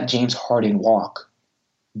James Harden walk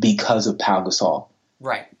because of Pau Gasol.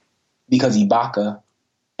 Right. Because Ibaka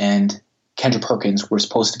and Kendrick Perkins were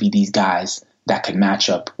supposed to be these guys that could match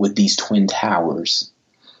up with these twin towers.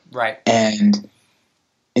 Right. And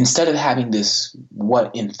instead of having this,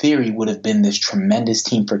 what in theory would have been this tremendous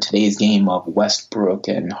team for today's game of Westbrook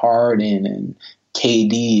and Harden and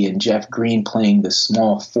KD and Jeff Green playing the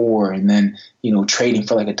small four, and then, trading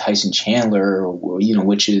for like a Tyson Chandler,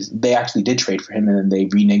 which is, they actually did trade for him and then they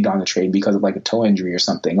reneged on the trade because of like a toe injury or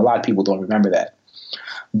something. A lot of people don't remember that.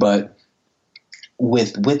 But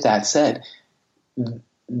with that said,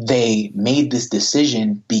 they made this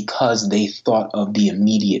decision because they thought of the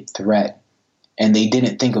immediate threat and they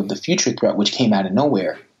didn't think of the future threat, which came out of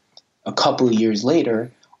nowhere. A couple of years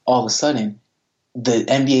later, all of a sudden, the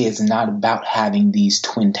NBA is not about having these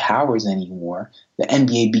twin towers anymore. The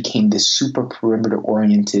NBA became this super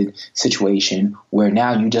perimeter-oriented situation where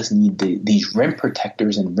now you just need these rim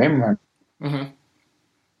protectors and rim runners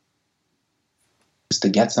to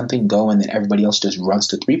get something going, and then everybody else just runs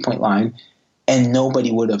to three-point line. And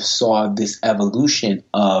nobody would have saw this evolution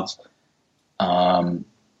of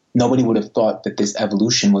nobody would have thought that this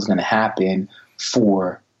evolution was going to happen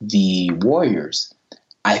for the Warriors.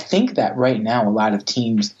 I think that right now a lot of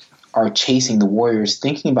teams are chasing the Warriors,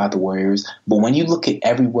 thinking about the Warriors, but when you look at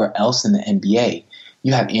everywhere else in the NBA,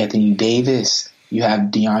 you have Anthony Davis, you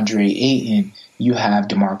have DeAndre Ayton, you have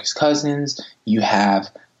DeMarcus Cousins, you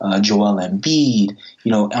have Joel Embiid,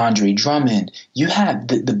 Andre Drummond. You have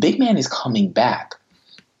the big man is coming back,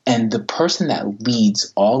 and the person that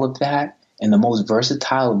leads all of that and the most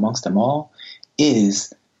versatile amongst them all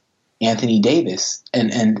is Anthony Davis,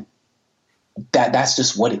 and that's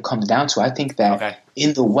just what it comes down to. I think that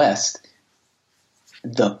in the West,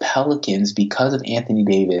 the Pelicans, because of Anthony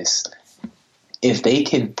Davis, if they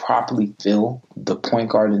can properly fill the point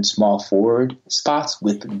guard and small forward spots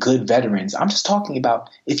with good veterans, I'm just talking about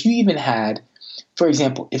if you even had, for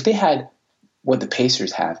example, if they had what the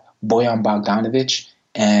Pacers have, Bojan Bogdanovic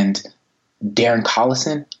and Darren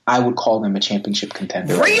Collison, I would call them a championship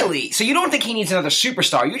contender. Really? So you don't think he needs another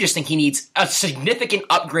superstar? You just think he needs a significant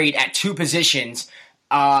upgrade at two positions,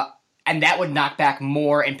 and that would knock back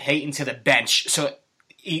Moore and Payton to the bench. So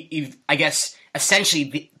I guess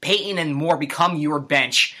essentially Payton and Moore become your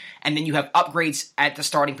bench, and then you have upgrades at the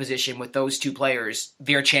starting position with those two players,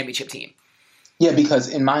 their championship team. Yeah, because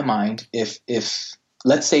in my mind, if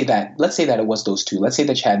let's say that it was those two. Let's say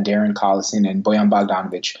that you had Darren Collison and Bojan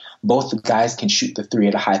Bogdanovic. Both the guys can shoot the three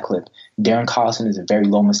at a high clip. Darren Collison is a very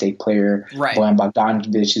low mistake player. Right. Bojan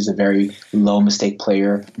Bogdanovic is a very low mistake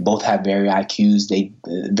player. Both have very high IQs.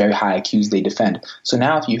 They defend. So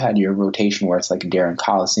now if you had your rotation where it's like Darren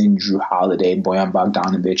Collison, Drew Holiday, Bojan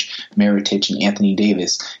Bogdanovic, Mirotic, and Anthony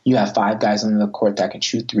Davis, you have five guys on the court that can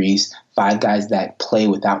shoot threes, five guys that play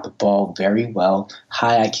without the ball very well,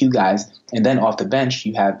 high IQ guys. And then off the bench,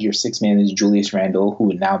 you have your sixth man is Julius Randle, who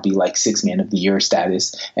would now be like sixth man of the year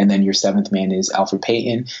status. And then your seventh man is Alfred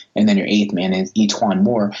Payton. And then your eighth man is Etuan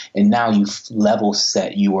Moore. And now you've level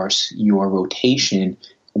set your rotation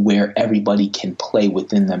where everybody can play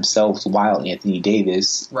within themselves while Anthony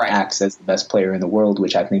Davis acts as the best player in the world,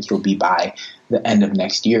 which I think he'll be by the end of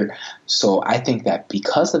next year. So I think that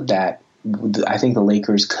because of that, I think the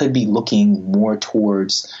Lakers could be looking more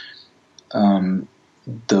towards the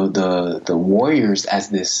Warriors as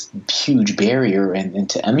this huge barrier and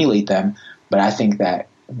to emulate them. But I think that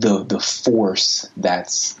the force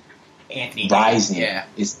that's rising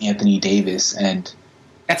is Anthony Davis, and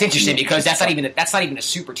that's interesting because that's not even a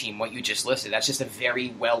super team. What you just listed, that's just a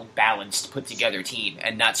very well balanced, put together team,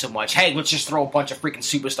 and not so much, hey, let's just throw a bunch of freaking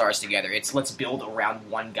superstars together. It's let's build around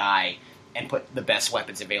one guy and put the best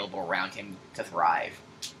weapons available around him to thrive.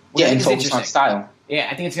 And focus on style. Yeah,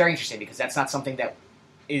 I think it's very interesting because that's not something that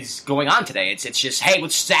is going on today. It's just, hey,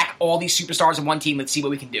 let's stack all these superstars in one team. Let's see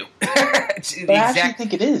what we can do. I actually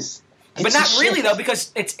think it is. But not really, though,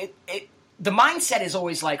 because the mindset is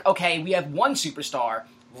always like, okay, we have one superstar,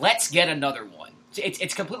 let's get another one.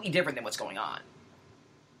 It's completely different than what's going on.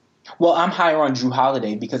 Well, I'm higher on Drew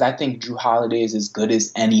Holiday because I think Drew Holiday is as good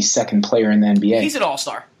as any second player in the NBA. He's an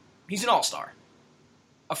all-star. He's an all-star.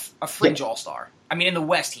 A fringe all-star. I mean, in the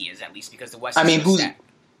West he is, at least, because the West is so stacked.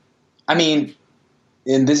 I mean,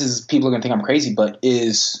 and this is, people are going to think I'm crazy, but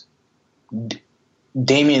is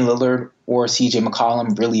Damian Lillard or CJ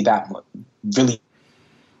McCollum really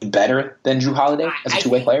better than Drew Holiday as a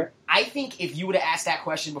two-way player? I think if you would have asked that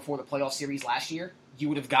question before the playoff series last year, you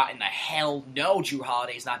would have gotten the hell no, Drew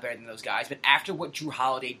Holiday is not better than those guys. But after what Drew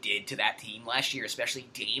Holiday did to that team last year, especially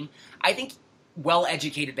Dame, I think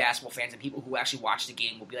well-educated basketball fans and people who actually watch the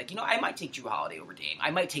game will be like, I might take Drew Holiday over Dame. I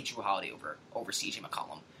might take Drew Holiday over CJ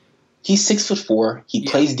McCollum. He's 6'4". He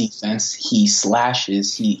plays defense. He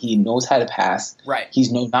slashes. He knows how to pass. Right.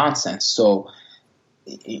 He's no nonsense. So,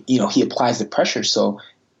 he applies the pressure. So,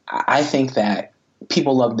 I think that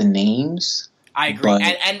people love the names. I agree,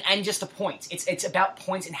 but, and just the points. It's about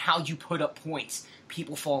points and how you put up points.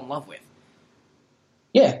 People fall in love with.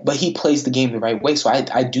 Yeah, but he plays the game the right way. So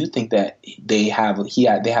I do think that they have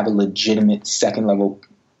a legitimate second level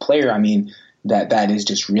player. I mean, that is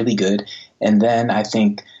just really good. And then I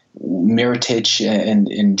think Mirotic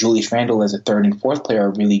and Julius Randle as a third and fourth player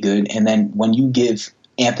are really good. And then when you give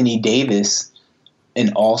Anthony Davis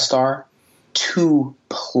an all-star, two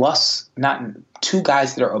guys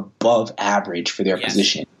that are above average for their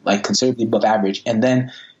position, like considerably above average, and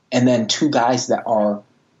then two guys that are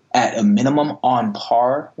at a minimum on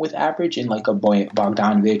par with average in like a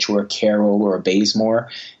Bogdanovich or a Carroll or a Bazemore,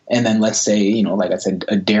 and then let's say, like I said,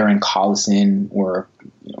 a Darren Collison or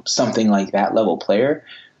something like that level player.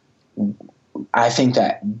 I think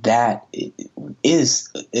that is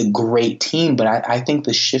a great team, but I think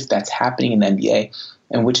the shift that's happening in the NBA,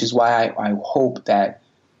 and which is why I hope that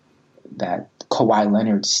Kawhi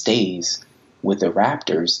Leonard stays with the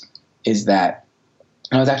Raptors, is that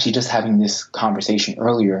I was actually just having this conversation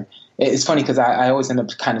earlier. It's funny because I always end up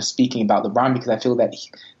kind of speaking about LeBron because I feel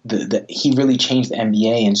that he really changed the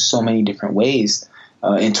NBA in so many different ways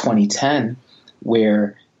in 2010,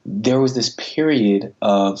 where there was this period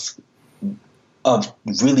of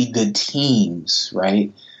really good teams,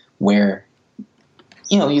 right? Where,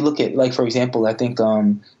 you look at, like, for example, I think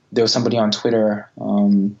there was somebody on Twitter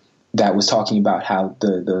that was talking about how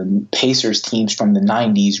the Pacers teams from the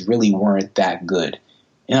 90s really weren't that good.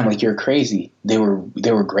 And I'm like, you're crazy. They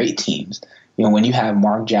were great teams. When you have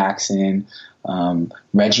Mark Jackson,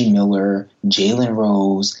 Reggie Miller, Jalen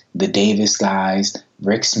Rose, the Davis guys,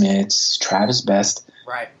 Rick Smits, Travis Best.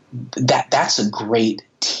 Right. That's a great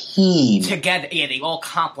team. Together, yeah, they all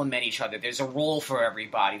complement each other. There's a role for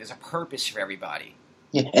everybody. There's a purpose for everybody.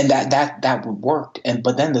 Yeah, and that worked.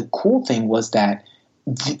 But then the cool thing was that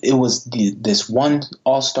it was this one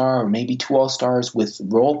all-star or maybe two all-stars with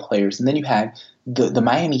role players, and then you had the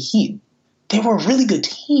Miami Heat. They were a really good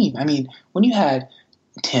team. I mean, when you had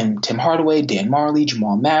Tim Hardaway, Dan Marley,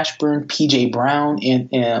 Jamal Mashburn, P.J. Brown, and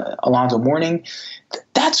Alonzo Mourning,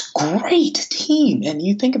 that's great team. And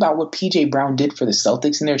you think about what P.J. Brown did for the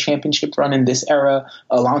Celtics in their championship run in this era,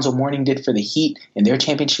 Alonzo Mourning did for the Heat in their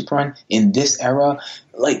championship run in this era.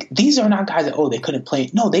 Like, these are not guys that, they couldn't play.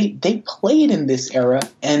 No, they played in this era,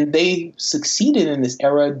 and they succeeded in this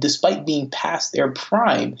era despite being past their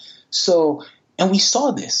prime. So, and we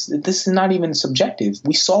saw this. This is not even subjective.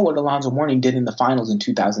 We saw what Alonzo Mourning did in the finals in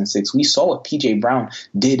 2006. We saw what P.J. Brown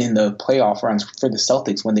did in the playoff runs for the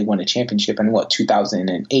Celtics when they won a championship in,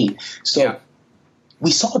 2008. So we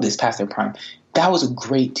saw this past their prime. That was a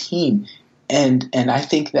great team. And I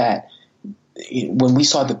think that when we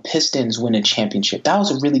saw the Pistons win a championship, that was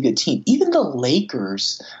a really good team. Even the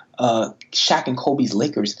Lakers, Shaq and Kobe's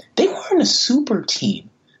Lakers, they weren't a super team.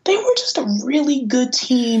 They were just a really good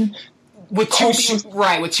team. With two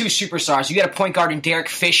superstars. You got a point guard in Derek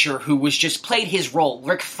Fisher who was just played his role.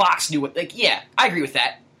 Rick Fox knew it. I agree with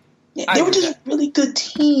that. Yeah, they were just a really good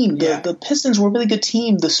team. The Pistons were a really good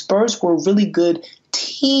team. The Spurs were a really good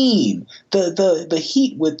team. The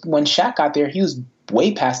Heat, when Shaq got there, he was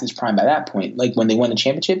way past his prime by that point. Like, when they won the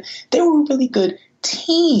championship, they were a really good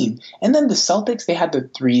team. And then the Celtics, they had the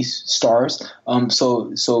three stars.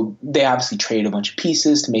 So they obviously traded a bunch of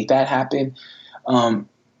pieces to make that happen.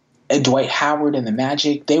 Dwight Howard and the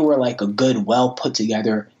Magic, they were like a good, well put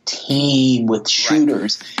together team with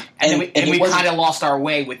shooters. Right. And we kind of lost our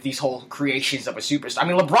way with these whole creations of a superstar. I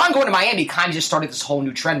mean, LeBron going to Miami kind of just started this whole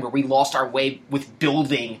new trend where we lost our way with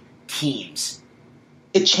building teams.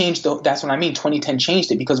 It changed, though. That's what I mean. 2010 changed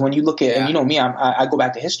it, because when you look at, and you know me, I go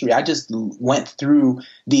back to history. I just went through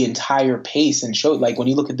the entire pace and showed, like, when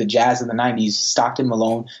you look at the Jazz of the 90s, Stockton,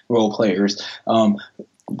 Malone, role players,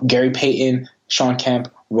 Gary Payton, Sean Kemp,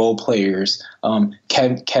 role players,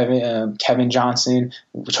 Kevin Johnson,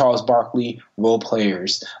 Charles Barkley, role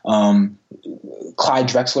players, Clyde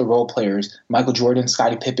Drexler, role players, Michael Jordan,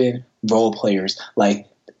 Scottie Pippen, role players. Like,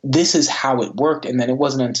 this is how it worked. And then it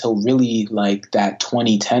wasn't until really like that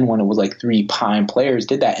 2010 when it was like three prime players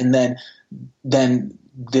did that. And then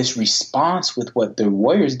this response with what the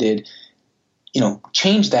Warriors did,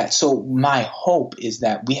 changed that. So my hope is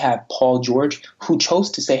that we have Paul George, who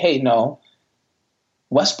chose to say, hey, no,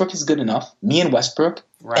 Westbrook is good enough. Me and Westbrook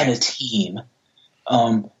and a team.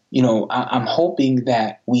 I'm hoping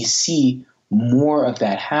that we see more of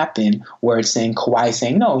that happen, where it's saying Kawhi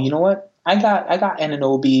saying, no, you know what? I got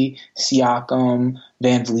Anunoby, Siakam,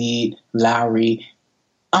 Van Vliet, Lowry.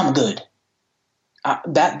 I'm good.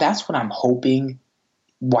 That's what I'm hoping.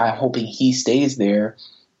 Why I'm hoping he stays there.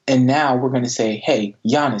 And now we're going to say, hey,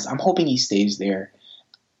 Giannis, I'm hoping he stays there.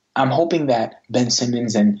 I'm hoping that Ben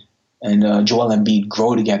Simmons and Joel Embiid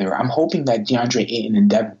grow together. I'm hoping that DeAndre Ayton and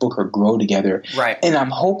Devin Booker grow together. Right. And I'm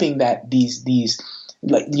hoping that these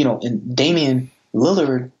and Damian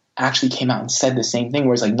Lillard actually came out and said the same thing,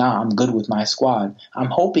 where it's like, nah, I'm good with my squad. I'm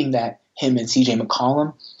hoping that him and CJ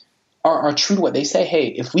McCollum are true to what they say. Hey,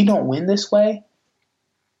 if we don't win this way,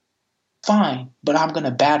 fine, but I'm going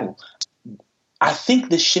to battle. I think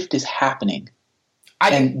this shift is happening.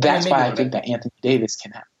 That's why I think that Anthony Davis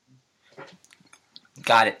can happen.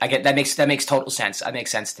 Got it. I get that makes total sense. That makes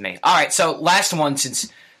sense to me. All right, so last one,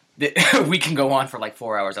 since we can go on for like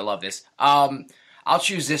 4 hours. I love this. I'll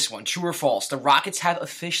choose this one. True or false? The Rockets have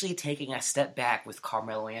officially taken a step back with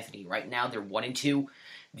Carmelo Anthony. Right now, they're 1-2.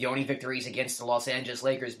 The only victories against the Los Angeles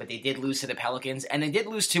Lakers, but they did lose to the Pelicans, and they did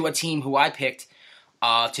lose to a team who I picked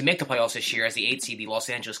to make the playoffs this year as the 8th seed, the Los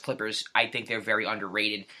Angeles Clippers. I think they're very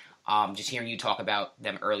underrated. Just hearing you talk about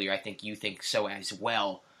them earlier, I think you think so as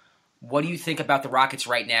well. What do you think about the Rockets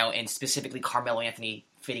right now, and specifically Carmelo Anthony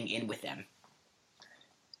fitting in with them?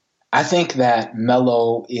 I think that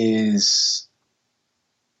Melo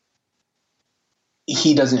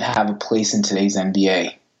he doesn't have a place in today's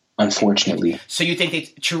NBA, unfortunately. So you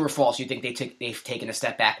think true or false? You think they've taken a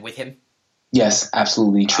step back with him? Yes,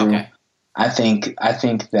 absolutely true. Okay. I think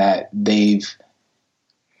that they've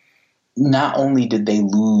not only did they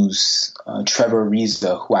lose Trevor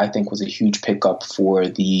Ariza, who I think was a huge pickup for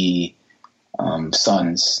the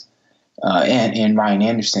Suns, and Ryan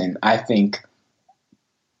Anderson. I think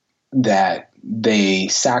that they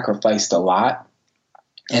sacrificed a lot,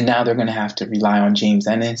 and now they're going to have to rely on James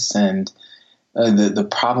Ennis. And the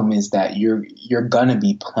problem is that you're going to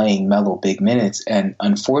be playing Melo big minutes, and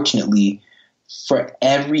unfortunately, for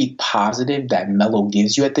every positive that Melo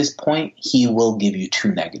gives you at this point, he will give you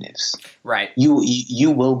 2 negatives. Right.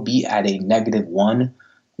 You will be at a -1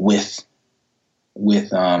 with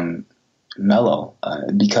Melo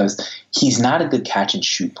because he's not a good catch and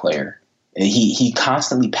shoot player. He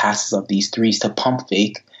constantly passes up these threes to pump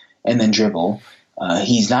fake and then dribble.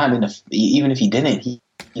 He's not even if he didn't,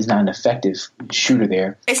 he's not an effective shooter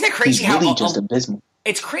there. Isn't it crazy he's really how just abysmal?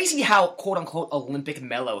 It's crazy how quote-unquote Olympic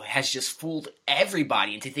Melo has just fooled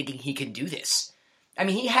everybody into thinking he can do this. I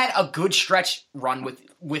mean, he had a good stretch run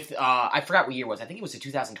with I forgot what year it was. I think it was the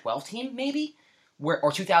 2012 team, maybe?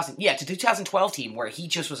 It's the 2012 team where he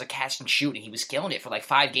just was a catch and shoot and he was killing it for like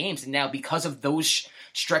 5 games. And now because of those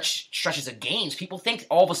stretches of games, people think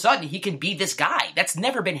all of a sudden he can be this guy. That's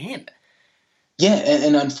never been him. Yeah,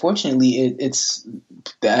 and unfortunately,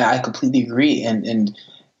 I completely agree. And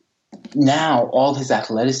now all his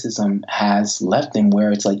athleticism has left him,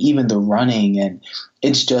 where it's like even the running, and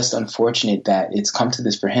it's just unfortunate that it's come to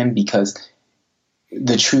this for him, because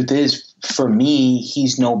the truth is, for me,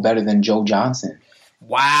 he's no better than Joe Johnson.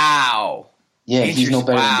 Wow. Yeah, he's no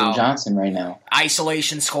better than Joe Johnson right now.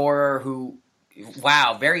 Isolation scorer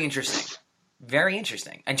wow, very interesting. Very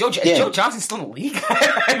interesting. And Joe Johnson's still in the league?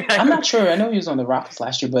 I'm not sure. I know he was on the Rockets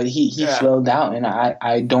last year, but he filled out, and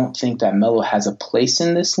I don't think that Melo has a place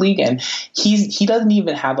in this league. And he doesn't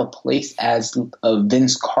even have a place as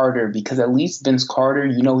Vince Carter, because at least Vince Carter,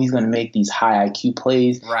 he's going to make these high IQ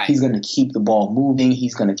plays. Right. He's going to keep the ball moving.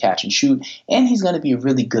 He's going to catch and shoot, and he's going to be a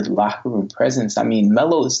really good locker room presence. I mean,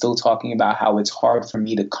 Melo is still talking about how it's hard for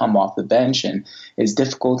me to come off the bench and it's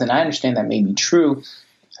difficult, and I understand that may be true.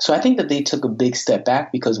 So I think that they took a big step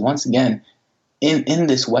back, because once again, in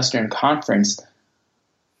this Western Conference,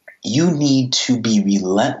 you need to be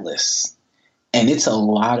relentless. And it's a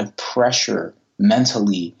lot of pressure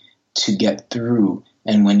mentally to get through.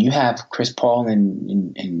 And when you have Chris Paul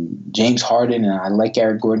and James Harden, and I like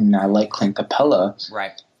Eric Gordon, and I like Clint Capella.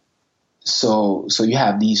 Right. So you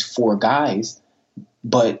have these 4 guys,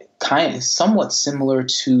 but kind of somewhat similar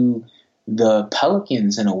to the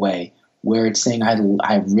Pelicans in a way, where it's saying I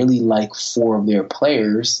really like 4 of their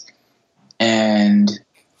players, and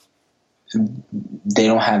they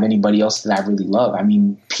don't have anybody else that I really love. I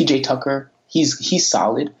mean, PJ Tucker, he's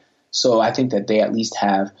solid, so I think that they at least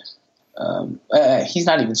have. He's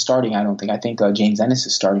not even starting, I don't think. I think James Ennis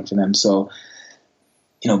is starting for them. So,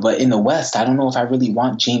 but in the West, I don't know if I really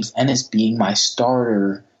want James Ennis being my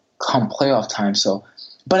starter come playoff time. So,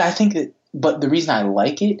 but I think that. But the reason I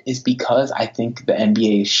like it is because I think the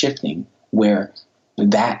NBA is shifting, where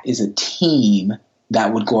that is a team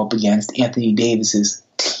that would go up against Anthony Davis's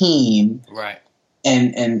team. Right.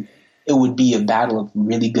 And it would be a battle of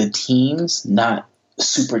really good teams, not a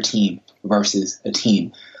super team versus a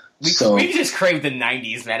team. We just crave the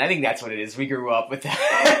 90s, man. I think that's what it is. We grew up with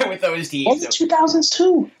with those teams. Well, the 2000s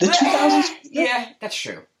too. The 2000s. Yeah, that's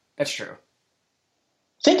true. That's true.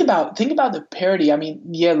 Think about the parity. I mean,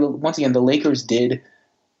 yeah, once again, the Lakers did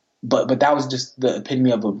but that was just the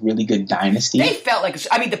epitome of a really good dynasty. They felt like,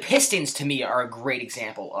 I mean, the Pistons to me are a great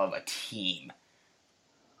example of a team.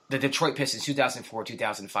 The Detroit Pistons, 2004,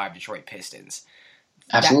 2005 Detroit Pistons.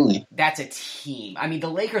 Absolutely. That's a team. I mean, the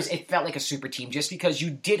Lakers, it felt like a super team just because you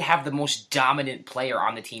did have the most dominant player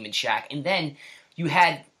on the team in Shaq. And then you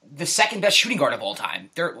had the second best shooting guard of all time,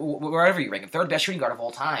 wherever you rank him, third best shooting guard of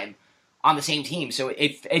all time on the same team. So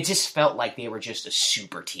it just felt like they were just a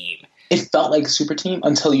super team. It felt like a super team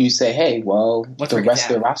until you say, hey, well, the rest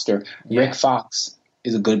of the roster, Rick Fox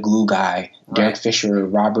is a good glue guy. Right. Derek Fisher,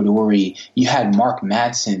 Robert Horry. You had Mark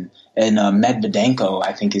Madsen and Medvedenko,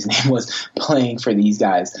 I think his name was, playing for these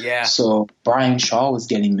guys. Yeah. So Brian Shaw was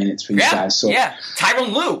getting minutes for these guys. So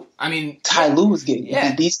Tyronn Lue. I mean, Lue was getting.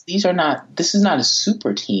 Yeah. These are not. This is not a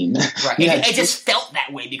super team. Right. It just felt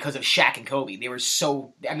that way because of Shaq and Kobe. They were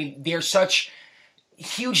so. I mean, they're such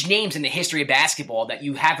huge names in the history of basketball that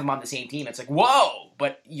you have them on the same team. It's like, whoa!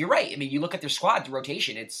 But you're right. I mean, you look at their squad, the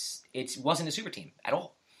rotation. It wasn't a super team at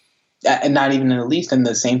all. And not even in the least. And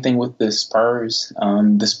the same thing with the Spurs.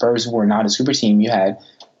 The Spurs were not a super team. You had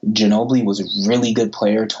Ginobili was a really good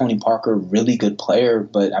player. Tony Parker, really good player.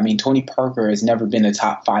 But, I mean, Tony Parker has never been a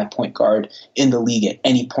top 5 point guard in the league at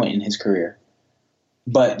any point in his career.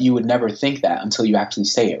 But you would never think that until you actually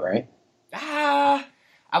say it, right?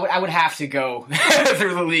 I would have to go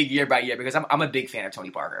through the league year by year because I'm a big fan of Tony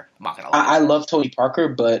Parker. I'm not gonna lie. I love Tony Parker,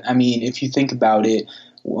 but, I mean, if you think about it,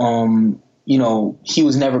 you know, he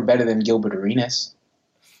was never better than Gilbert Arenas.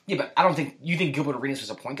 Yeah, but I don't think – you think Gilbert Arenas was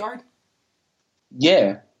a point guard?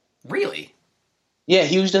 Yeah. Really? Yeah,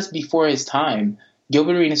 he was just before his time.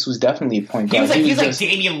 Gilbert Arenas was definitely a point guard. He was like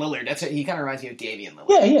Damian Lillard. He kind of reminds me of Damian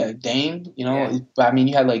Lillard. Yeah, Dame. You know, I mean,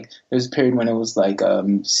 you had like there was a period when it was like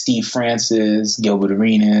Steve Francis, Gilbert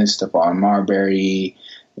Arenas, Stephon Marbury.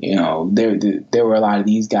 You know, there were a lot of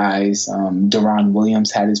these guys. Deron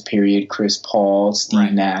Williams had his period. Chris Paul,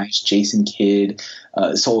 Steve Nash, Jason Kidd.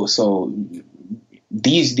 So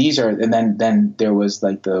these are, and then there was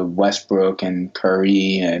like the Westbrook and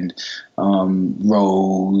Curry and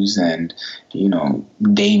Rose and, you know,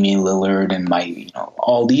 Damian Lillard and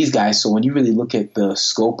all these guys. So when you really look at the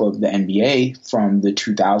scope of the NBA from the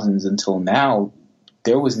 2000s until now,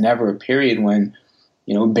 there was never a period when,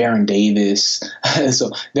 you know, Baron Davis.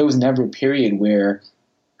 So there was never a period where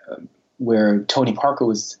Tony Parker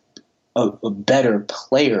was a better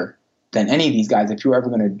player than any of these guys. If you were ever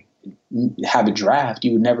going to have a draft,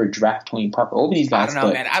 you would never draft Tony Parker over these guys. I don't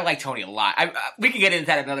know, man. I like Tony a lot. We can get into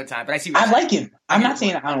that another time, but I see. I like him. I'm not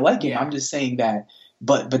saying I don't like him. Yeah. I'm just saying that.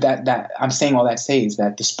 But that I'm saying all that to say is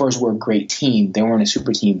that the Spurs were a great team. They weren't a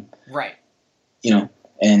super team, right? You know,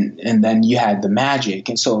 and then you had the Magic,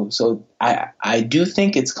 and so I do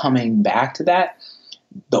think it's coming back to that.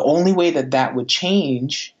 The only way that would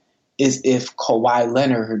change is if Kawhi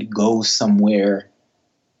Leonard goes somewhere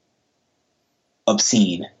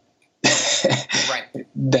obscene. Right.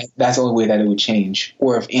 That's the only way that it would change.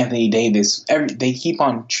 Or if Anthony Davis,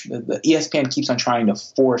 the ESPN keeps on trying to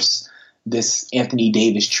force this Anthony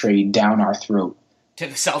Davis trade down our throat. To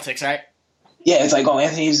the Celtics, right? Yeah, it's like, oh,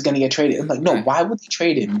 Anthony Davis is going to get traded. I'm like, no, why would they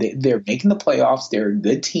trade him? They're making the playoffs. They're a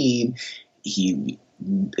good team.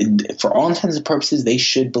 For all intents and purposes, they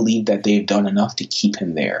should believe that they've done enough to keep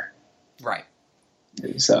him there. Right.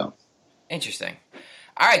 So. Interesting.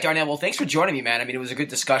 All right, Darnell. Well, thanks for joining me, man. I mean, it was a good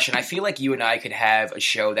discussion. I feel like you and I could have a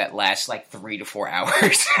show that lasts like 3 to 4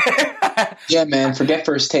 hours. Yeah, man. Forget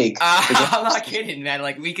First Take. I'm not kidding, man.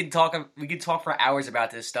 Like we could talk for hours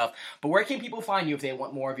about this stuff. But where can people find you if they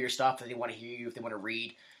want more of your stuff? If they want to hear you? If they want to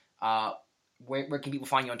read? Where can people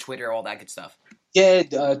find you on Twitter? All that good stuff. Yeah,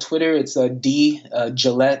 Twitter. It's D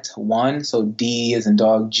Gilet1. So D as in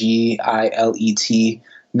dog, Gilet.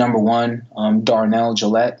 Number 1, Darnell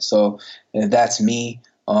Gilet. So that's me.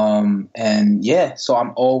 And yeah, so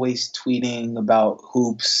I'm always tweeting about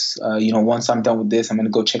hoops. Once I'm done with this, I'm going to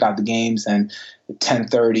go check out the games. And at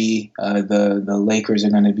 10:30, the Lakers are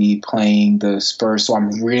going to be playing the Spurs. So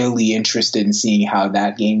I'm really interested in seeing how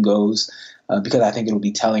that game goes because I think it'll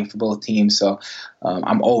be telling for both teams. So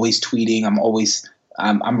I'm always tweeting.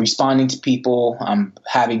 I'm responding to people. I'm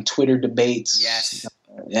having Twitter debates. Yes.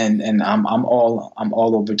 And I'm all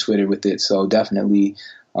over Twitter with it. So definitely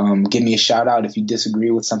give me a shout out if you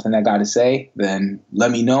disagree with something I got to say. Then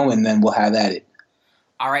let me know, and then we'll have at it.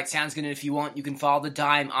 All right, sounds good. And if you want, you can follow the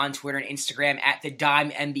Dime on Twitter and Instagram at the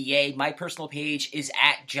Dime NBA. My personal page is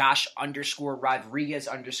at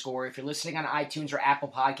Josh_Rodriguez_. If you're listening on iTunes or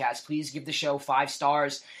Apple Podcasts, please give the show 5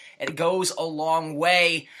 stars. It goes a long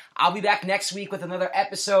way. I'll be back next week with another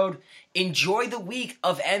episode. Enjoy the week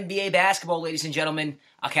of NBA basketball, ladies and gentlemen.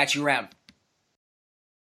 I'll catch you around.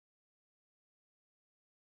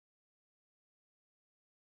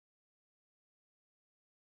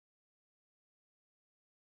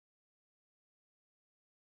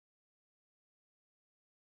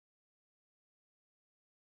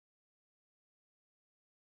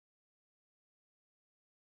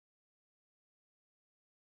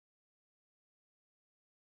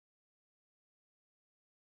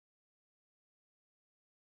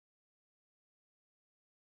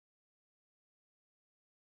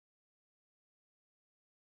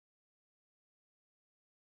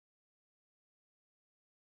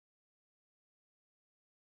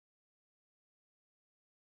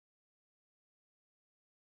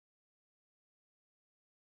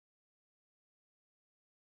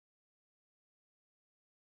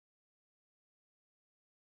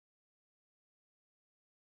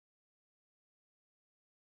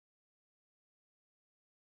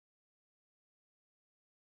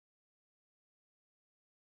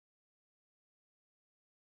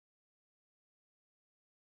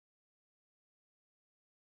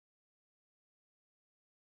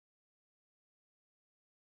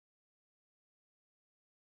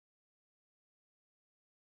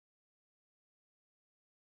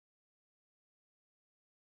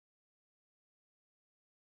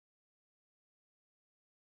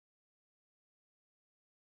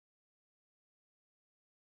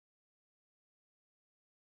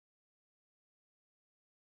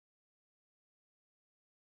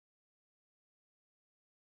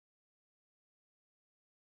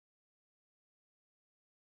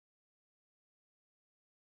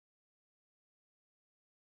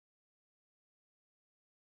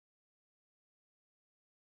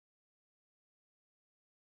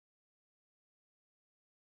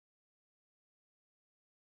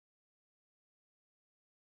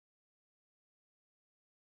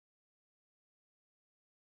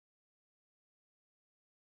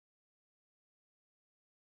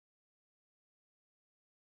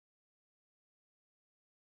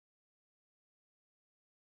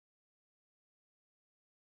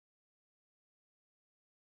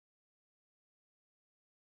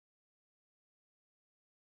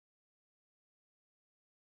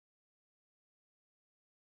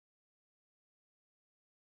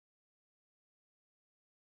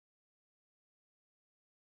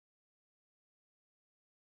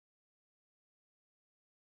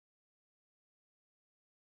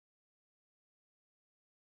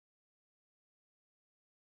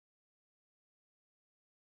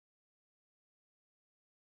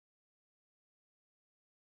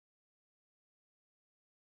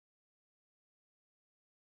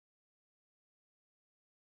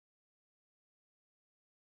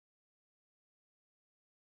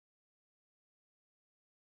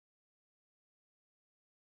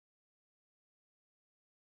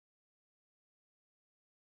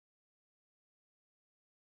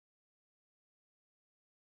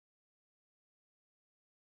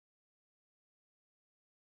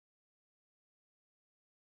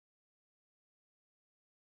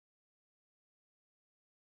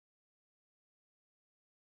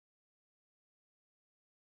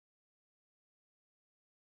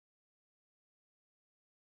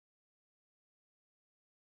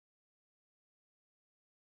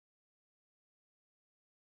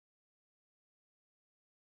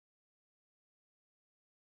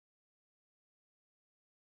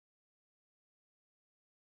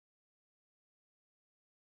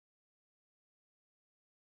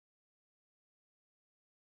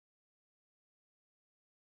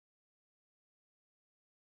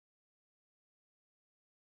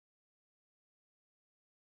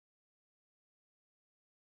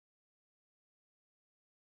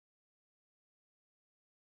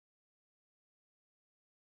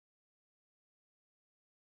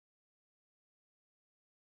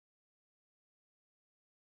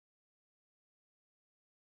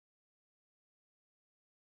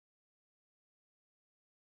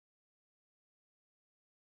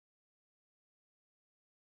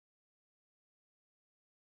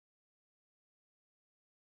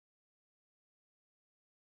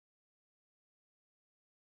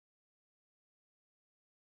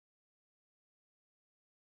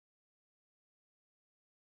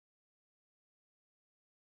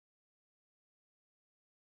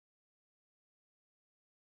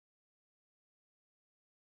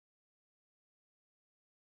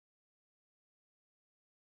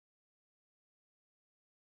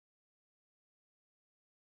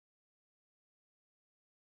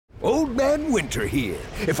 Old Man Winter here.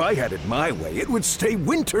 If I had it my way, it would stay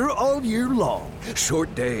winter all year long.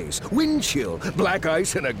 Short days, wind chill, black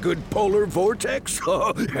ice, and a good polar vortex.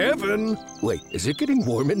 Oh, heaven. Wait, is it getting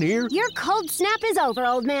warm in here? Your cold snap is over,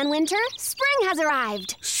 Old Man Winter. Spring has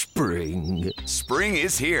arrived. Spring. Spring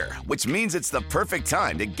is here, which means it's the perfect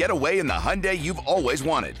time to get away in the Hyundai you've always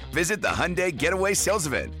wanted. Visit the Hyundai Getaway Sales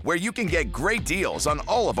Event, where you can get great deals on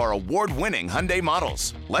all of our award-winning Hyundai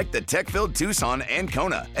models, like the tech-filled Tucson and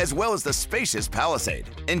Kona, as well as the spacious Palisade.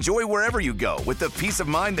 Enjoy wherever you go with the peace of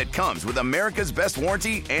mind that comes with America's best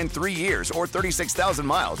warranty and 3 years or 36,000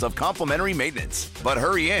 miles of complimentary maintenance. But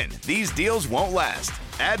hurry in, these deals won't last.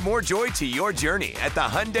 Add more joy to your journey at the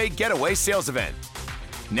Hyundai Getaway Sales Event.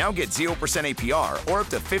 Now get 0% APR or up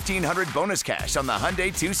to $1,500 bonus cash on the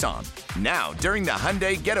Hyundai Tucson. Now, during the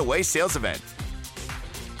Hyundai Getaway Sales Event.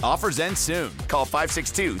 Offers end soon. Call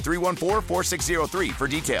 562-314-4603 for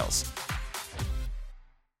details.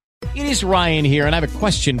 It is Ryan here, and I have a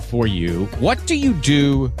question for you. What do you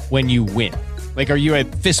do when you win? Like, are you a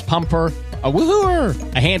fist pumper, a woo-hooer,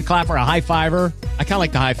 a hand clapper, a high fiver? I kind of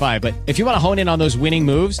like the high five, but if you want to hone in on those winning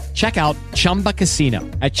moves, check out Chumba Casino.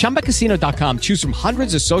 At ChumbaCasino.com, choose from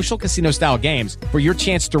hundreds of social casino-style games for your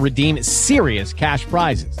chance to redeem serious cash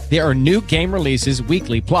prizes. There are new game releases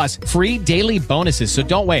weekly, plus free daily bonuses. So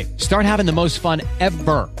don't wait. Start having the most fun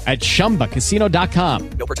ever at ChumbaCasino.com.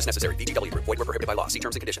 No purchase necessary. VGW Group. Void where prohibited by law. See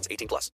terms and conditions. 18+.